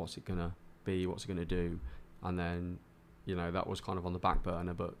like, well, what's it gonna be? What's it gonna do? And then, that was kind of on the back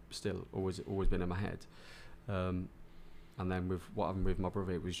burner, but still always been in my head. And then with what happened with my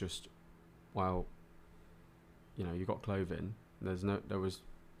brother, it was just, well, you got clothing. There was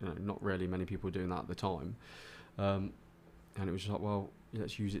not really many people doing that at the time, and it was just like, well,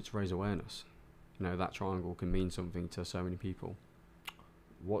 let's use it to raise awareness. That triangle can mean something to so many people.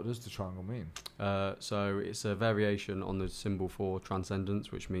 What does the triangle mean? So it's a variation on the symbol for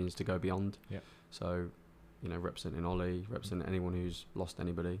transcendence, which means to go beyond. Yeah. So, representing Ollie, representing anyone who's lost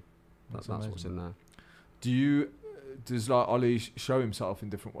anybody. That's what's in there. Does like Ollie show himself in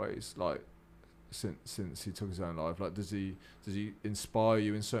different ways? Like, since he took his own life, like, does he inspire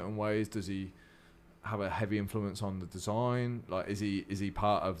you in certain ways? Does he have a heavy influence on the design? Like, is he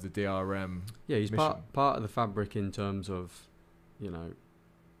part of the DRM? Yeah, he's part of the fabric in terms of,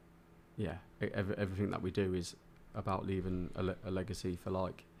 everything that we do is about leaving a legacy for,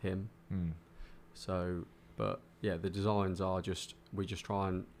 like, him. So, but yeah, the designs are we just try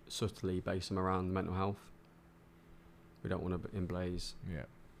and subtly base them around mental health. We don't want to emblaze. Yeah.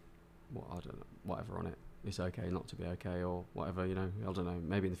 I don't know, whatever on it. It's okay not to be okay, or whatever, I don't know.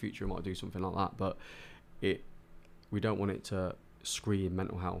 Maybe in the future we might do something like that, but we don't want it to scream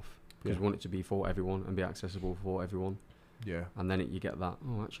mental health, because we want it to be for everyone and be accessible for everyone. Yeah. And then you get that,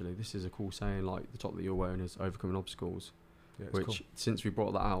 oh, actually, this is a cool saying, like the top that you're wearing is overcoming obstacles. Yeah, it's which cool. since we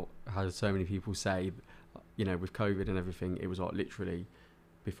brought that out, I had so many people say, you know, with COVID and everything, it was like literally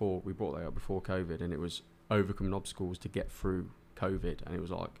before we brought that out before COVID, and it was overcoming obstacles to get through COVID, and it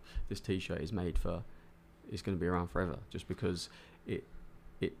was like this T-shirt is made for, it's going to be around forever, just because it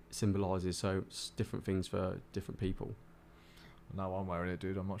symbolises so different things for different people. Now I'm wearing it,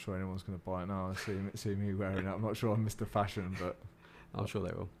 dude. I'm not sure anyone's going to buy it now. See me wearing it. I'm not sure I'm Mr. Fashion, but I'm sure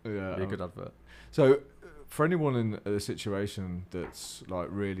they will. Yeah, Be a good advert. So, for anyone in a situation that's like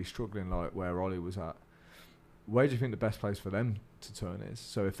really struggling, like where Ollie was at, where do you think the best place for them to turn is?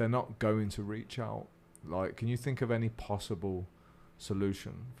 So, if they're not going to reach out, like, can you think of any possible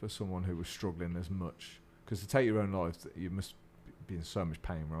solution for someone who was struggling as much? Because to take your own life, you must be in so much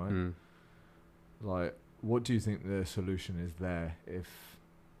pain, right? Mm. Like, what do you think the solution is there if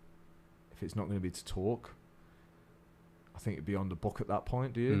it's not going to be to talk? I think it'd be on the book at that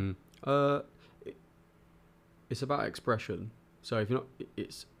point, do you? It's about expression. So if you're not,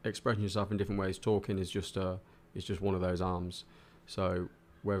 it's expressing yourself in different ways. Talking is just one of those arms. So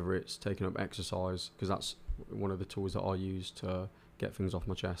whether it's taking up exercise, because that's one of the tools that I use to get things off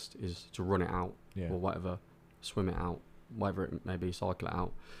my chest, is to run it out or whatever, swim it out, whatever it may be, cycle it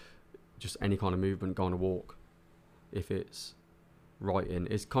out. Just any kind of movement, go on a walk. If it's writing,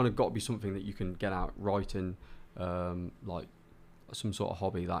 it's kind of got to be something that you can get out. Writing, like some sort of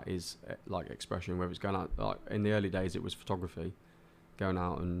hobby that is like expression, whether it's going out, like in the early days it was photography, going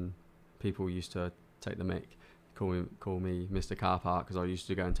out, and people used to take the mick, call me Mr. Car Park, because I used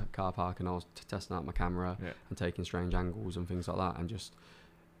to go into car park and I was testing out my camera and taking strange angles and things like that, and just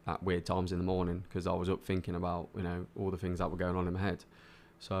at weird times in the morning because I was up thinking about, you know, all the things that were going on in my head.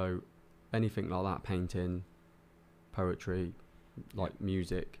 So anything like that, painting, poetry, like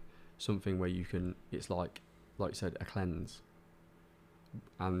music, something where you can, it's like you said, a cleanse.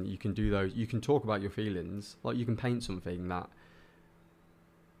 And you can do those, you can talk about your feelings, like you can paint something that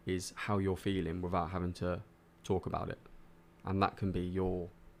is how you're feeling without having to talk about it. And that can be your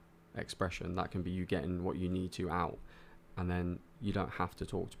expression, that can be you getting what you need to out. And then you don't have to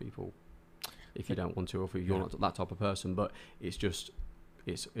talk to people if you don't want to, or if you're not that type of person. But it's just,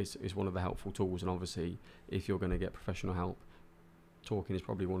 it's one of the helpful tools. And obviously, if you're going to get professional help, talking is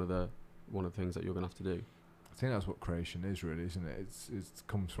probably one of the things that you're going to have to do. I think that's what creation is, really, isn't it? It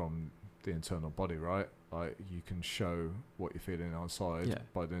comes from the internal body, right? Like, you can show what you're feeling outside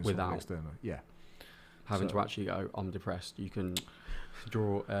by doing something external. Yeah. Having to actually go, I'm depressed. You can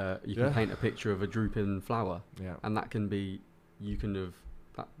draw, you can paint a picture of a drooping flower. Yeah. And that can be,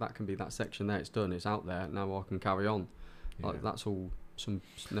 that can be that section there. It's done. It's out there. Now I can carry on. Like, that's all some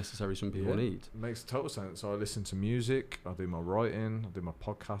people need. It makes total sense. So I listen to music, I do my writing, I do my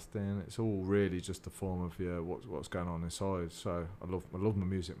podcasting. It's all really just a form of what's going on inside. So I love my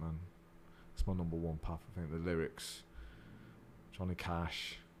music, man. It's my number one path. I think the lyrics, Johnny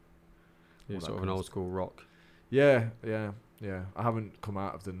Cash. Yeah, sort of an old school rock. Yeah. I haven't come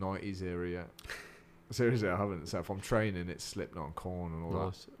out of the 90s era yet. Seriously, I haven't. So if I'm training, it's Slipknot and Korn and all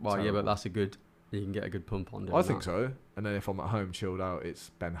that. Well, but that's you can get a good pump on. I think so. And then if I'm at home chilled out,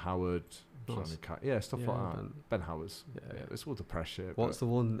 it's Ben Howard, Johnny Cash, stuff like that. Ben Howard's. Yeah, it's all depressed shit. What's the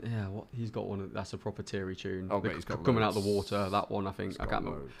one? Yeah, he's got one that's a proper teary tune. Oh, mate, he's got coming out of the water. That one, I think. I can't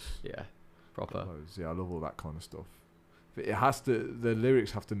remember. Yeah, proper. Yeah, I love all that kind of stuff. But it has to. The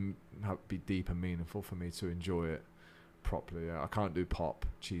lyrics have to be deep and meaningful for me to enjoy it properly. Yeah, I can't do pop,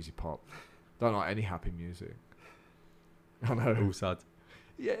 cheesy pop. Don't like any happy music. I know. All sad.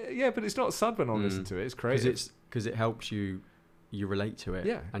 Yeah, but it's not sad when I listen to it. It's creative. Because it helps you relate to it.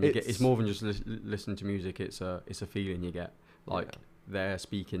 Yeah, and it's more than just listening to music. It's a feeling you get. Like they're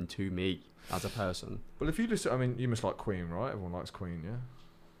speaking to me as a person. Well, if you listen, I mean, you must like Queen, right? Everyone likes Queen, yeah.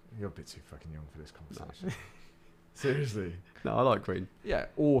 You're a bit too fucking young for this conversation. No. Seriously. No, I like Queen. Yeah,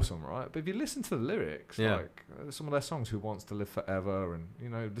 awesome, right? But if you listen to the lyrics, like some of their songs, "Who Wants to Live Forever,"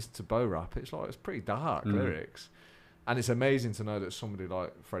 and listen to Bo Rap, it's pretty dark lyrics. And it's amazing to know that somebody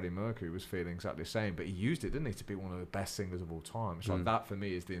like Freddie Mercury was feeling exactly the same, but he used it, didn't he, to be one of the best singers of all time. It's like that for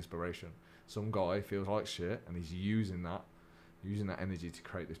me is the inspiration. Some guy feels like shit, and he's using that energy to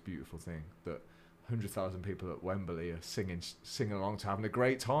create this beautiful thing that 100,000 people at Wembley are singing along to, having a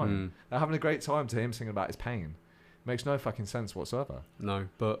great time. They're having a great time to him singing about his pain. Makes no fucking sense whatsoever. No,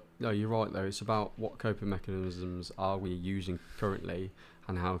 but no, you're right though. It's about what coping mechanisms are we using currently,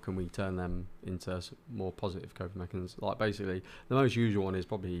 and how can we turn them into more positive coping mechanisms. Like basically, the most usual one is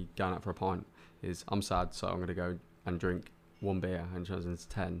probably going out for a pint. Is I'm sad, so I'm going to go and drink one beer, and it turns into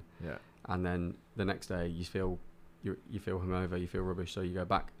 10. Yeah. And then the next day you feel hungover, you feel rubbish, so you go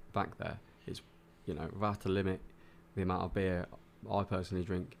back there. It's we've had to limit the amount of beer I personally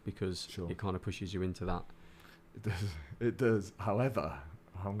drink because it kind of pushes you into that. It does. It does. However,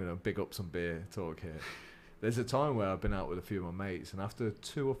 I'm going to big up some beer talk here. There's a time where I've been out with a few of my mates, and after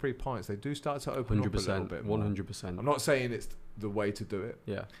 2 or 3 pints, they do start to open up a little bit more. 100%. I'm not saying it's the way to do it.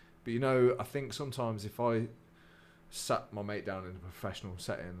 Yeah. But, you know, I think sometimes if I sat my mate down in a professional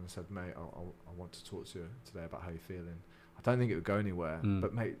setting and said, mate, I want to talk to you today about how you're feeling, I don't think it would go anywhere.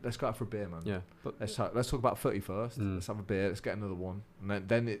 But, mate, let's go out for a beer, man. Yeah. But let's talk about footy first. Let's have a beer. Let's get another one. And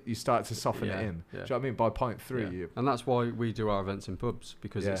then you start to soften it in. Yeah. Do you know what I mean? By pint 3. And that's why we do our events in pubs,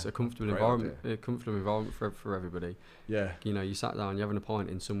 because it's a comfortable environment for everybody. Yeah. You know, you sat down, you're having a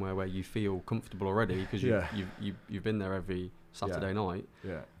pint in somewhere where you feel comfortable already, because you've been there every Saturday night.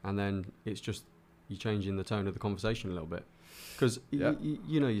 Yeah. And then it's just you changing the tone of the conversation a little bit. Because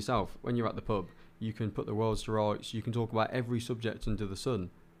you know yourself, when you're at the pub, you can put the worlds to rights. You can talk about every subject under the sun.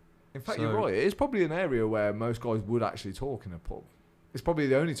 In fact, you're right. It's probably an area where most guys would actually talk in a pub. It's probably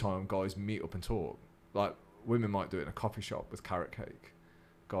the only time guys meet up and talk. Like, women might do it in a coffee shop with carrot cake.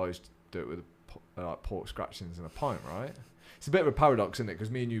 Guys do it with like pork scratchings and a pint, right? It's a bit of a paradox, isn't it?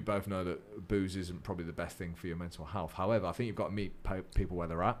 Because me and you both know that booze isn't probably the best thing for your mental health. However, I think you've got to meet people where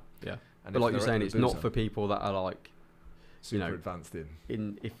they're at. Yeah. And but like you're saying, it's not for people that are like, super advanced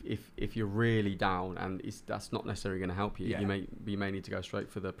if you're really down, and that's not necessarily going to help you. You may need to go straight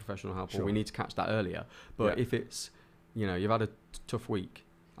for the professional help, or we need to catch that earlier. But if it's, you know, you've had a tough week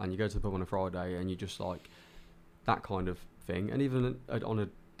and you go to the pub on a Friday and you just like that kind of thing, and even on a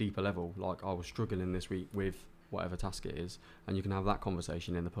deeper level, like I was struggling this week with whatever task it is, and you can have that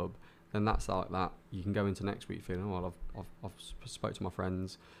conversation in the pub, then that's like that. You can go into next week feeling, oh, well, I've spoke to my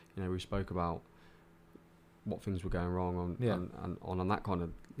friends, you know, we spoke about what things were going wrong on that kind of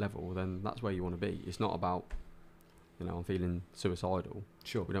level. Then that's where you want to be. It's not about, you know, I'm feeling suicidal.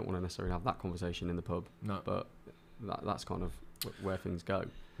 Sure. We don't want to necessarily have that conversation in the pub. No. But that's kind of where things go.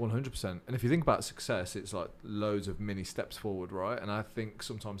 100%. And if you think about success, it's like loads of mini steps forward, right? And I think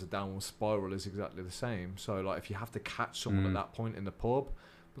sometimes a downward spiral is exactly the same. So like if you have to catch someone at that point in the pub,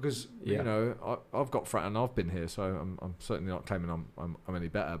 because you know I've got friends and I've been here, so I'm certainly not claiming I'm any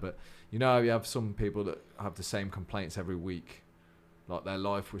better, but you know, you have some people that have the same complaints every week, like their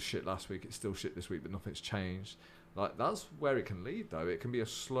life was shit last week, it's still shit this week, but nothing's changed. Like that's where it can lead, though. It can be a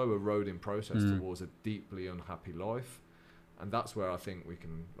slow eroding process towards a deeply unhappy life, and that's where I think we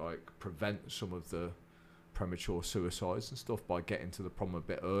can like prevent some of the premature suicides and stuff by getting to the problem a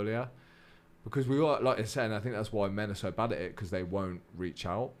bit earlier. Because we are, like I said, and I think that's why men are so bad at it, because they won't reach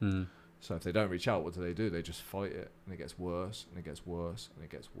out. So if they don't reach out, what do? They just fight it, and it gets worse, and it gets worse, and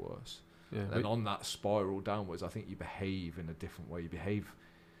it gets worse. Yeah, and on that spiral downwards, I think you behave in a different way. You behave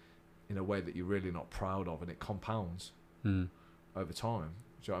in a way that you're really not proud of, and it compounds over time.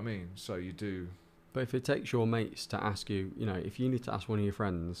 Do you know what I mean? So you do. But if it takes your mates to ask you, you know, if you need to ask one of your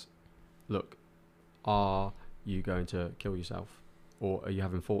friends, look, are you going to kill yourself, or are you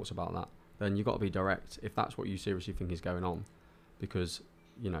having thoughts about that? Then you've got to be direct if that's what you seriously think is going on, because,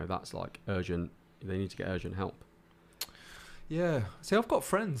 you know, that's like urgent. They need to get urgent help. Yeah. See, I've got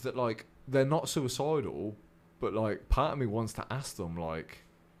friends that like, they're not suicidal, but like part of me wants to ask them, like,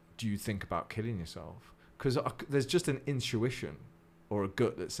 do you think about killing yourself? Because there's just an intuition or a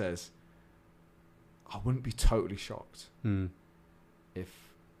gut that says, I wouldn't be totally shocked if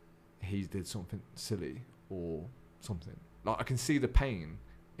he did something silly or something. Like I can see the pain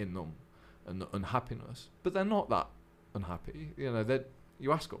in them and the unhappiness, but they're not that unhappy. You know,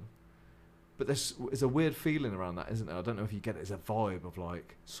 you ask them, but there's a weird feeling around that, isn't there? I don't know if you get it as a vibe of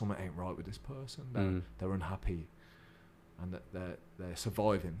like something ain't right with this person. They're unhappy, and that they're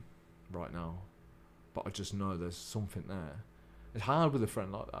surviving right now. But I just know there's something there. It's hard with a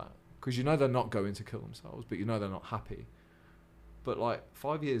friend like that, because you know they're not going to kill themselves, but you know they're not happy. But like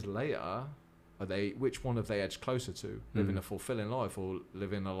 5 years later, which one have they edged closer to? Living a fulfilling life, or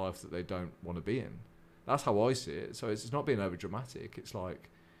living a life that they don't want to be in? That's how I see it. So it's not being over dramatic. It's like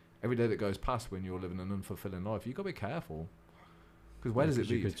every day that goes past when you're living an unfulfilling life, you've got to be careful, because where does it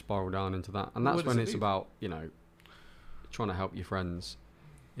lead? You could spiral down into that, and that's when it's about, you know, trying to help your friends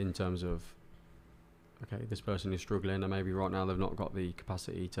in terms of, okay, this person is struggling, and maybe right now they've not got the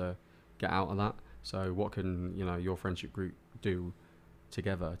capacity to get out of that. So what can, you know, your friendship group do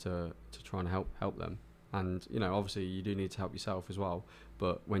together to try and help them? And, you know, obviously you do need to help yourself as well,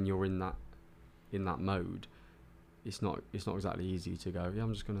 but when you're in that mode, it's not exactly easy to go, yeah,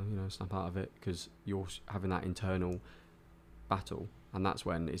 I'm just gonna, you know, snap out of it, because you're having that internal battle. And that's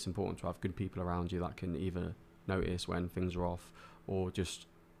when it's important to have good people around you that can either notice when things are off, or just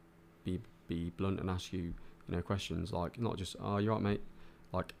be blunt and ask you, you know, questions like, not just, oh, you right, mate?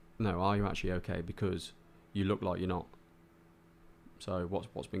 Like, no, are you actually okay? Because you look like you're not. So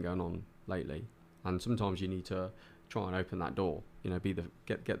what's been going on lately? And sometimes you need to try and open that door. You know,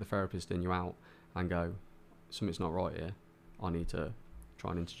 get the therapist in you out and go, something's not right here. I need to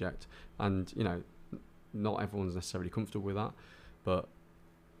try and interject. And you know, not everyone's necessarily comfortable with that, but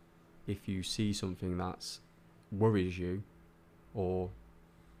if you see something that's worries you or,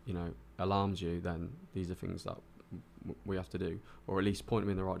 you know, alarms you, then these are things that we have to do, or at least point them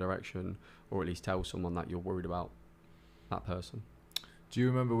in the right direction, or at least tell someone that you're worried about that person. Do you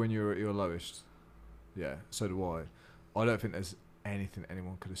remember when you were at your lowest? Yeah, so do I. I don't think there's anything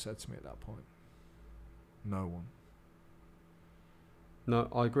anyone could have said to me at that point. No one. No,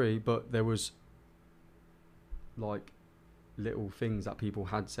 I agree, but there was like little things that people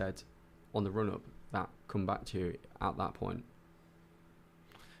had said on the run up that come back to you at that point.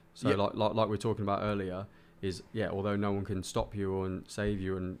 So yeah. like we were talking about earlier, is although no one can stop you and save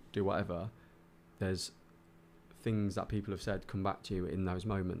you and do whatever, there's things that people have said come back to you in those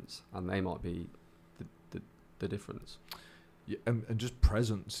moments, and they might be the difference. Yeah, and just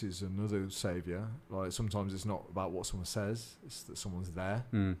presence is another saviour. Like sometimes it's not about what someone says, it's that someone's there.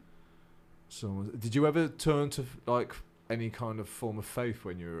 Did you ever turn to like any kind of form of faith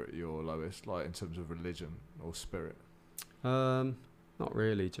when you were at your lowest, like in terms of religion or spirit? Not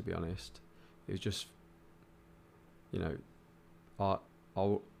really, to be honest. It was just, you know, I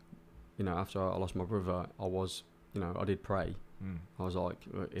you know, after I lost my brother, I was, you know, I did pray. I was like,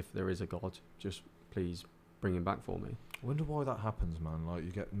 if there is a God, just please bring him back for me. I wonder why that happens, man. Like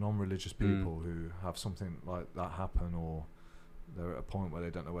you get non-religious people who have something like that happen, or they're at a point where they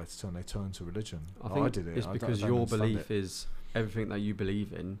don't know where to turn. They turn to religion. I think I did it. It's because your belief is everything that you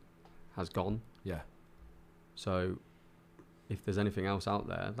believe in has gone. Yeah. So if there's anything else out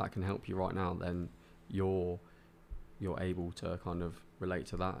there that can help you right now, then you're able to kind of relate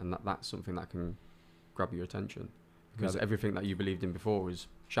to that, and that's something that can grab your attention, because everything that you believed in before is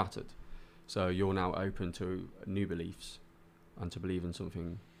shattered. So you're now open to new beliefs and to believe in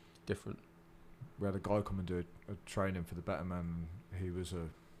something different. We had a guy come and do a training for the Better Man. He was a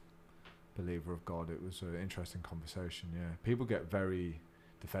believer of God. It was an interesting conversation, yeah. People get very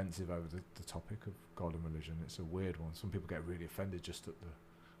defensive over the topic of God and religion. It's a weird one. Some people get really offended just at the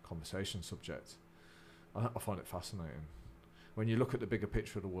conversation subject. I find it fascinating. When you look at the bigger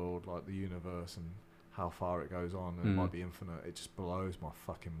picture of the world, like the universe and how far it goes on, and it might be infinite, it just blows my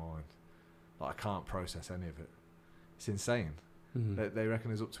fucking mind. Like I can't process any of it. It's insane. They reckon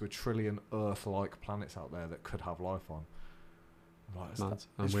there's up to 1 trillion Earth-like planets out there that could have life on. Mad.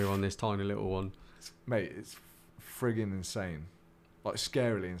 And we're on this tiny little one. Mate, it's frigging insane. Like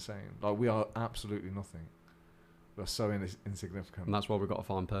scarily insane. Like we are absolutely nothing. We're so insignificant. And that's why we've got to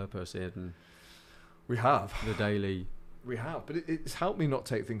find purpose in. We have. The daily. We have. But it's helped me not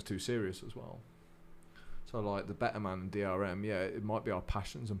take things too serious as well. So like the Better Man and DRM, yeah, it might be our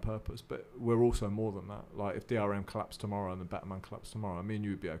passions and purpose, but we're also more than that. Like if DRM collapsed tomorrow and the Better Man collapsed tomorrow, me and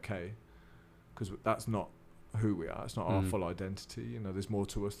you would be okay, because that's not who we are. It's not our full identity. You know, there's more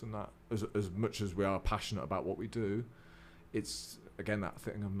to us than that. As much as we are passionate about what we do, it's again that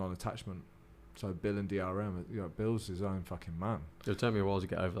thing of non-attachment. So Bill and DRM, you know, Bill's his own fucking man. It'll take me a while to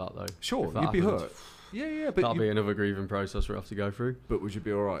get over that though. Sure, you'd happens. Be hurt. Yeah, but that'll be another grieving process we have to go through. But would you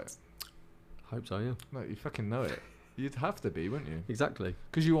be all right? Hope so, yeah. No, you fucking know it. You'd have to be, wouldn't you? Exactly.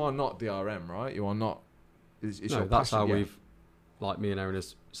 Because you are not DRM, right? You are not. It's no, that's how we've, like me and Erin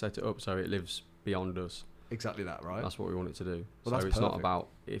has set it up, so it lives beyond us. Exactly that, right? That's what we want it to do. Well, so it's not about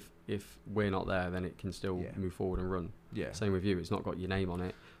if we're not there, then it can still move forward and run. Yeah. Same with you. It's not got your name on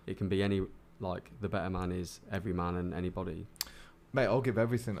it. It can be any, like the Better Man is every man and anybody. Mate, I'll give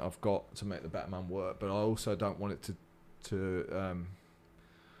everything I've got to make the Better Man work, but I also don't want it to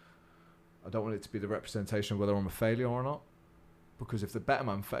I don't want it to be the representation of whether I'm a failure or not. Because if the Better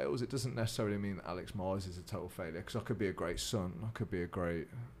Man fails, it doesn't necessarily mean that Alex Myers is a total failure. Because I could be a great son, I could be a great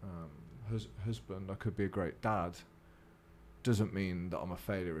husband, I could be a great dad. Doesn't mean that I'm a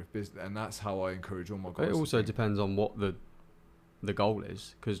failure of business. And that's how I encourage all my guys. It also depends on what the goal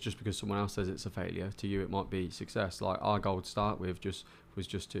is. Because just because someone else says it's a failure, to you it might be success. Like our goal to start with was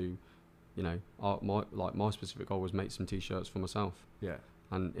just to, you know, my specific goal was make some t-shirts for myself. Yeah.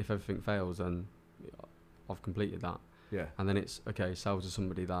 And if everything fails, then I've completed that. Yeah. And then it's, okay, sell to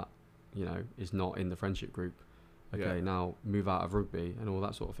somebody that, you know, is not in the friendship group. Okay, now move out of rugby and all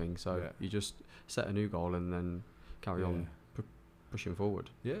that sort of thing. So you just set a new goal and then carry on pushing forward.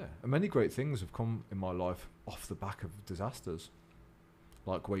 Yeah. And many great things have come in my life off the back of disasters.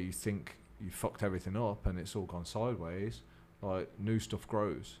 Like where you think you fucked everything up and it's all gone sideways, like new stuff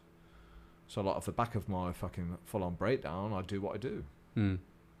grows. So like off the back of my fucking full-on breakdown, I do what I do.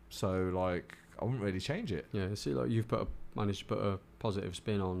 So like I wouldn't really change it. Yeah, see, like you've managed to put a positive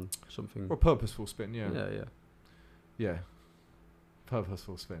spin on something. Or a purposeful spin, yeah. Yeah.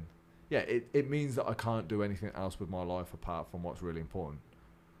 Purposeful spin. Yeah, it means that I can't do anything else with my life apart from what's really important,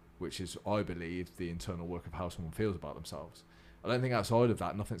 which is, I believe, the internal work of how someone feels about themselves. I don't think outside of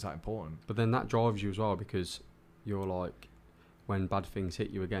that, nothing's that important. But then that drives you as well, because you're like, when bad things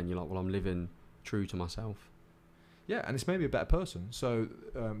hit you again, you're like, well, I'm living true to myself. Yeah, and it's made me a better person. So,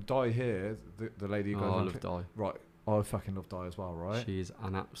 Di here, the lady who goes I on love Di. Right, I fucking love Di as well, right? She is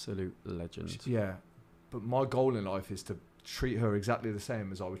an absolute legend. Yeah, but my goal in life is to treat her exactly the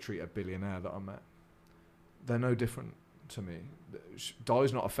same as I would treat a billionaire that I met. They're no different to me.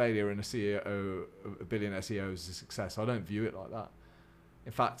 Di's not a failure, and a billionaire CEO is a success. I don't view it like that.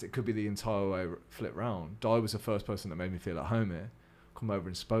 In fact, it could be the entire way flip round. Di was the first person that made me feel at home here. Come over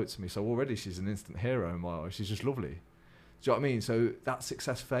and spoke to me. So already she's an instant hero in my eyes. She's just lovely. Do you know what I mean? So that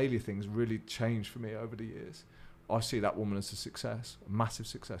success failure thing's really changed for me over the years. I see that woman as a success, a massive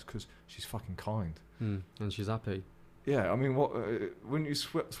success, because she's fucking kind. And she's happy. Yeah, I mean, what wouldn't you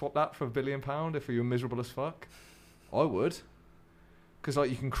swap that for £1 billion if you're miserable as fuck? I would. Because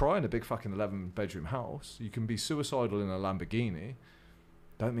like, you can cry in a big fucking 11-bedroom house. You can be suicidal in a Lamborghini.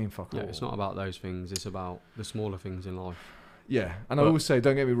 Don't mean fuck all. Yeah, it's not about those things. It's about the smaller things in life. Yeah, and I always say,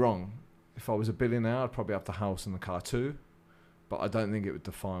 don't get me wrong, if I was a billionaire, I'd probably have the house and the car too, but I don't think it would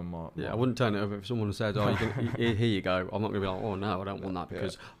define my... Yeah, I wouldn't turn it over if someone said, oh, here you go. I'm not going to be like, oh no, I don't want that,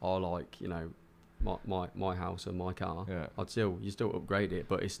 because I like, you know, my house and my car. Yeah. You still upgrade it,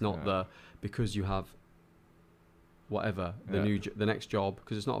 but it's not because you have whatever, the next job,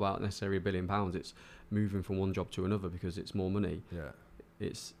 because it's not about necessarily £1 billion, it's moving from one job to another because it's more money. Yeah.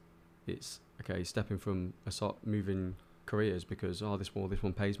 It's okay, stepping from moving careers because this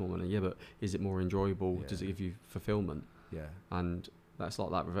one pays more money, but is it more enjoyable? Does it give you fulfillment? And that's like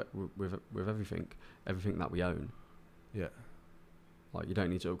that with everything that we own. Like, you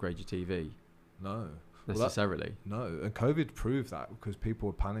don't need to upgrade your TV necessarily. And COVID proved that, because people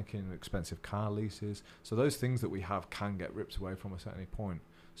were panicking, expensive car leases, so those things that we have can get ripped away from us at any point.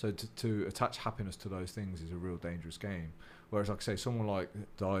 So to attach happiness to those things is a real dangerous game. Whereas, like I say, someone like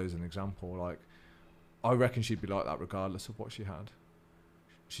Di as an example, like, I reckon she'd be like that regardless of what she had.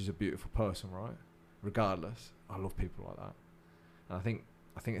 She's a beautiful person, right? Regardless. I love people like that. And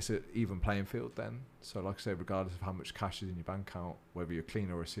I think it's an even playing field then. So like I say, regardless of how much cash is in your bank account, whether you're clean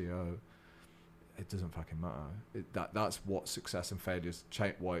or a CEO, it doesn't fucking matter. That's what success and failure is,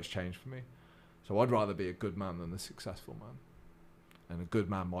 why it's changed for me. So I'd rather be a good man than a successful man. And a good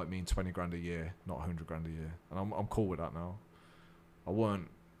man might mean 20 grand a year, not 100 grand a year. And I'm cool with that now. I weren't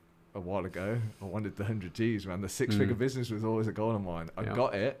a while ago. I wanted the 100 G's, man. The 6-figure business was always a goal of mine. I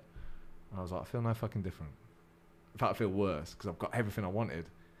got it. And I was like, I feel no fucking different. In fact, I feel worse because I've got everything I wanted.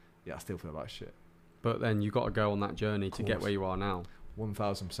 Yeah, I still feel like shit. But then you got to go on that journey to get where you are now.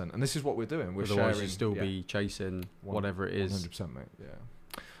 1000%. And this is what we're doing. We're Otherwise sharing. You'll still be chasing whatever it is. 100%, mate. Yeah.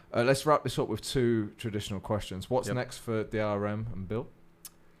 Let's wrap this up with 2 traditional questions. What's next for DRM and Bill?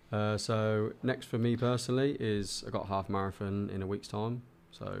 So next for me personally is I got a half marathon in a week's time.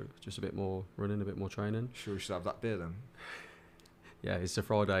 So just a bit more running, a bit more training. Sure, we should have that beer then. Yeah, it's a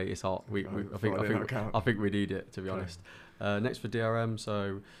Friday. It's hot. I think we need it, to be honest. Next for DRM,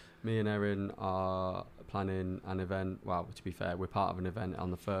 so me and Erin are planning an event. Well, to be fair, we're part of an event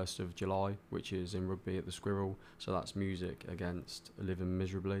on the 1st of July, which is in Rugby at the Squirrel. So that's music against living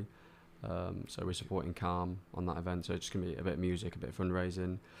miserably. So we're supporting Calm on that event. So it's just going to be a bit of music, a bit of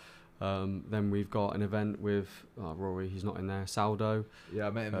fundraising. Then we've got an event with Rory, he's not in there, Saldo. Yeah,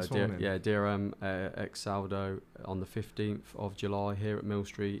 I met him this morning. DRM ex Saldo on the 15th of July here at Mill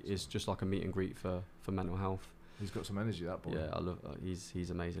Street. Is just like a meet and greet for mental health. He's got some energy, that boy. Yeah, I love. He's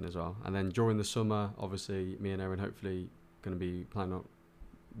amazing as well. And then during the summer, obviously, me and Erin hopefully going to be planning on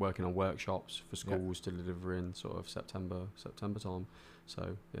working on workshops for schools to deliver in sort of September time.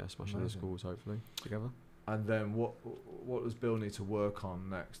 So yeah, smashing the schools hopefully together. And then what does Bill need to work on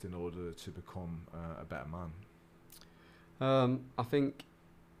next in order to become a better man? I think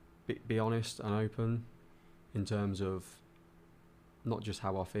be honest and open in terms of not just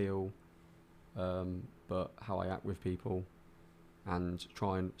how I feel, but how I act with people, and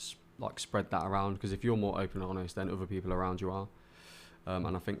try and spread that around. Because if you're more open and honest, then other people around you are.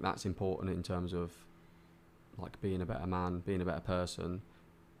 And I think that's important in terms of being a better man, being a better person,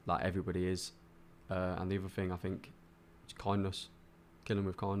 like everybody is. And the other thing, I think, is kindness. Kill them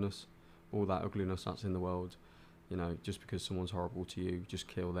with kindness. All that ugliness that's in the world, just because someone's horrible to you, just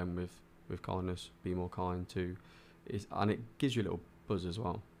kill them with kindness. Be more kind to, and it gives you a little buzz as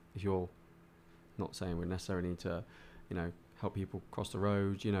well. If you're not saying we necessarily need to, help people cross the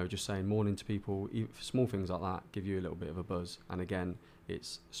road, you know, just saying morning to people, small things like that give you a little bit of a buzz. And again,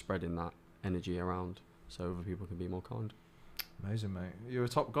 it's spreading that energy around so other people can be more kind. Amazing, mate. You're a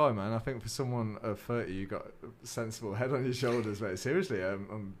top guy, man. I think for someone of 30, you got a sensible head on your shoulders, mate. Seriously,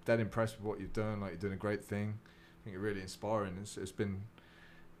 I'm dead impressed with what you've done. Like, you're doing a great thing. I think you're really inspiring. It's been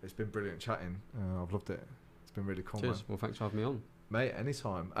brilliant chatting. I've loved it. It's been really cool. Cheers. Man. Well, thanks for having me on, mate.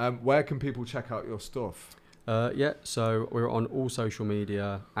 Anytime. Where can people check out your stuff? Yeah, so we're on all social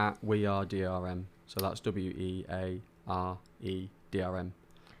media at We Are DRM. So that's WEAREDRM.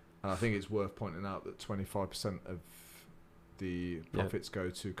 And I think it's worth pointing out that 25% of the profits go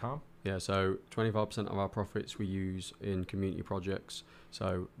to Calm. Yeah, so 25% of our profits we use in community projects.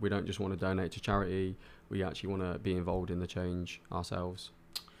 So we don't just want to donate to charity, we actually want to be involved in the change ourselves.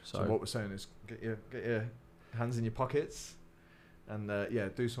 So what we're saying is get your hands in your pockets and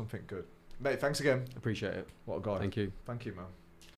do something good. Mate, thanks again. Appreciate it. What a guy. Thank you. Thank you, man.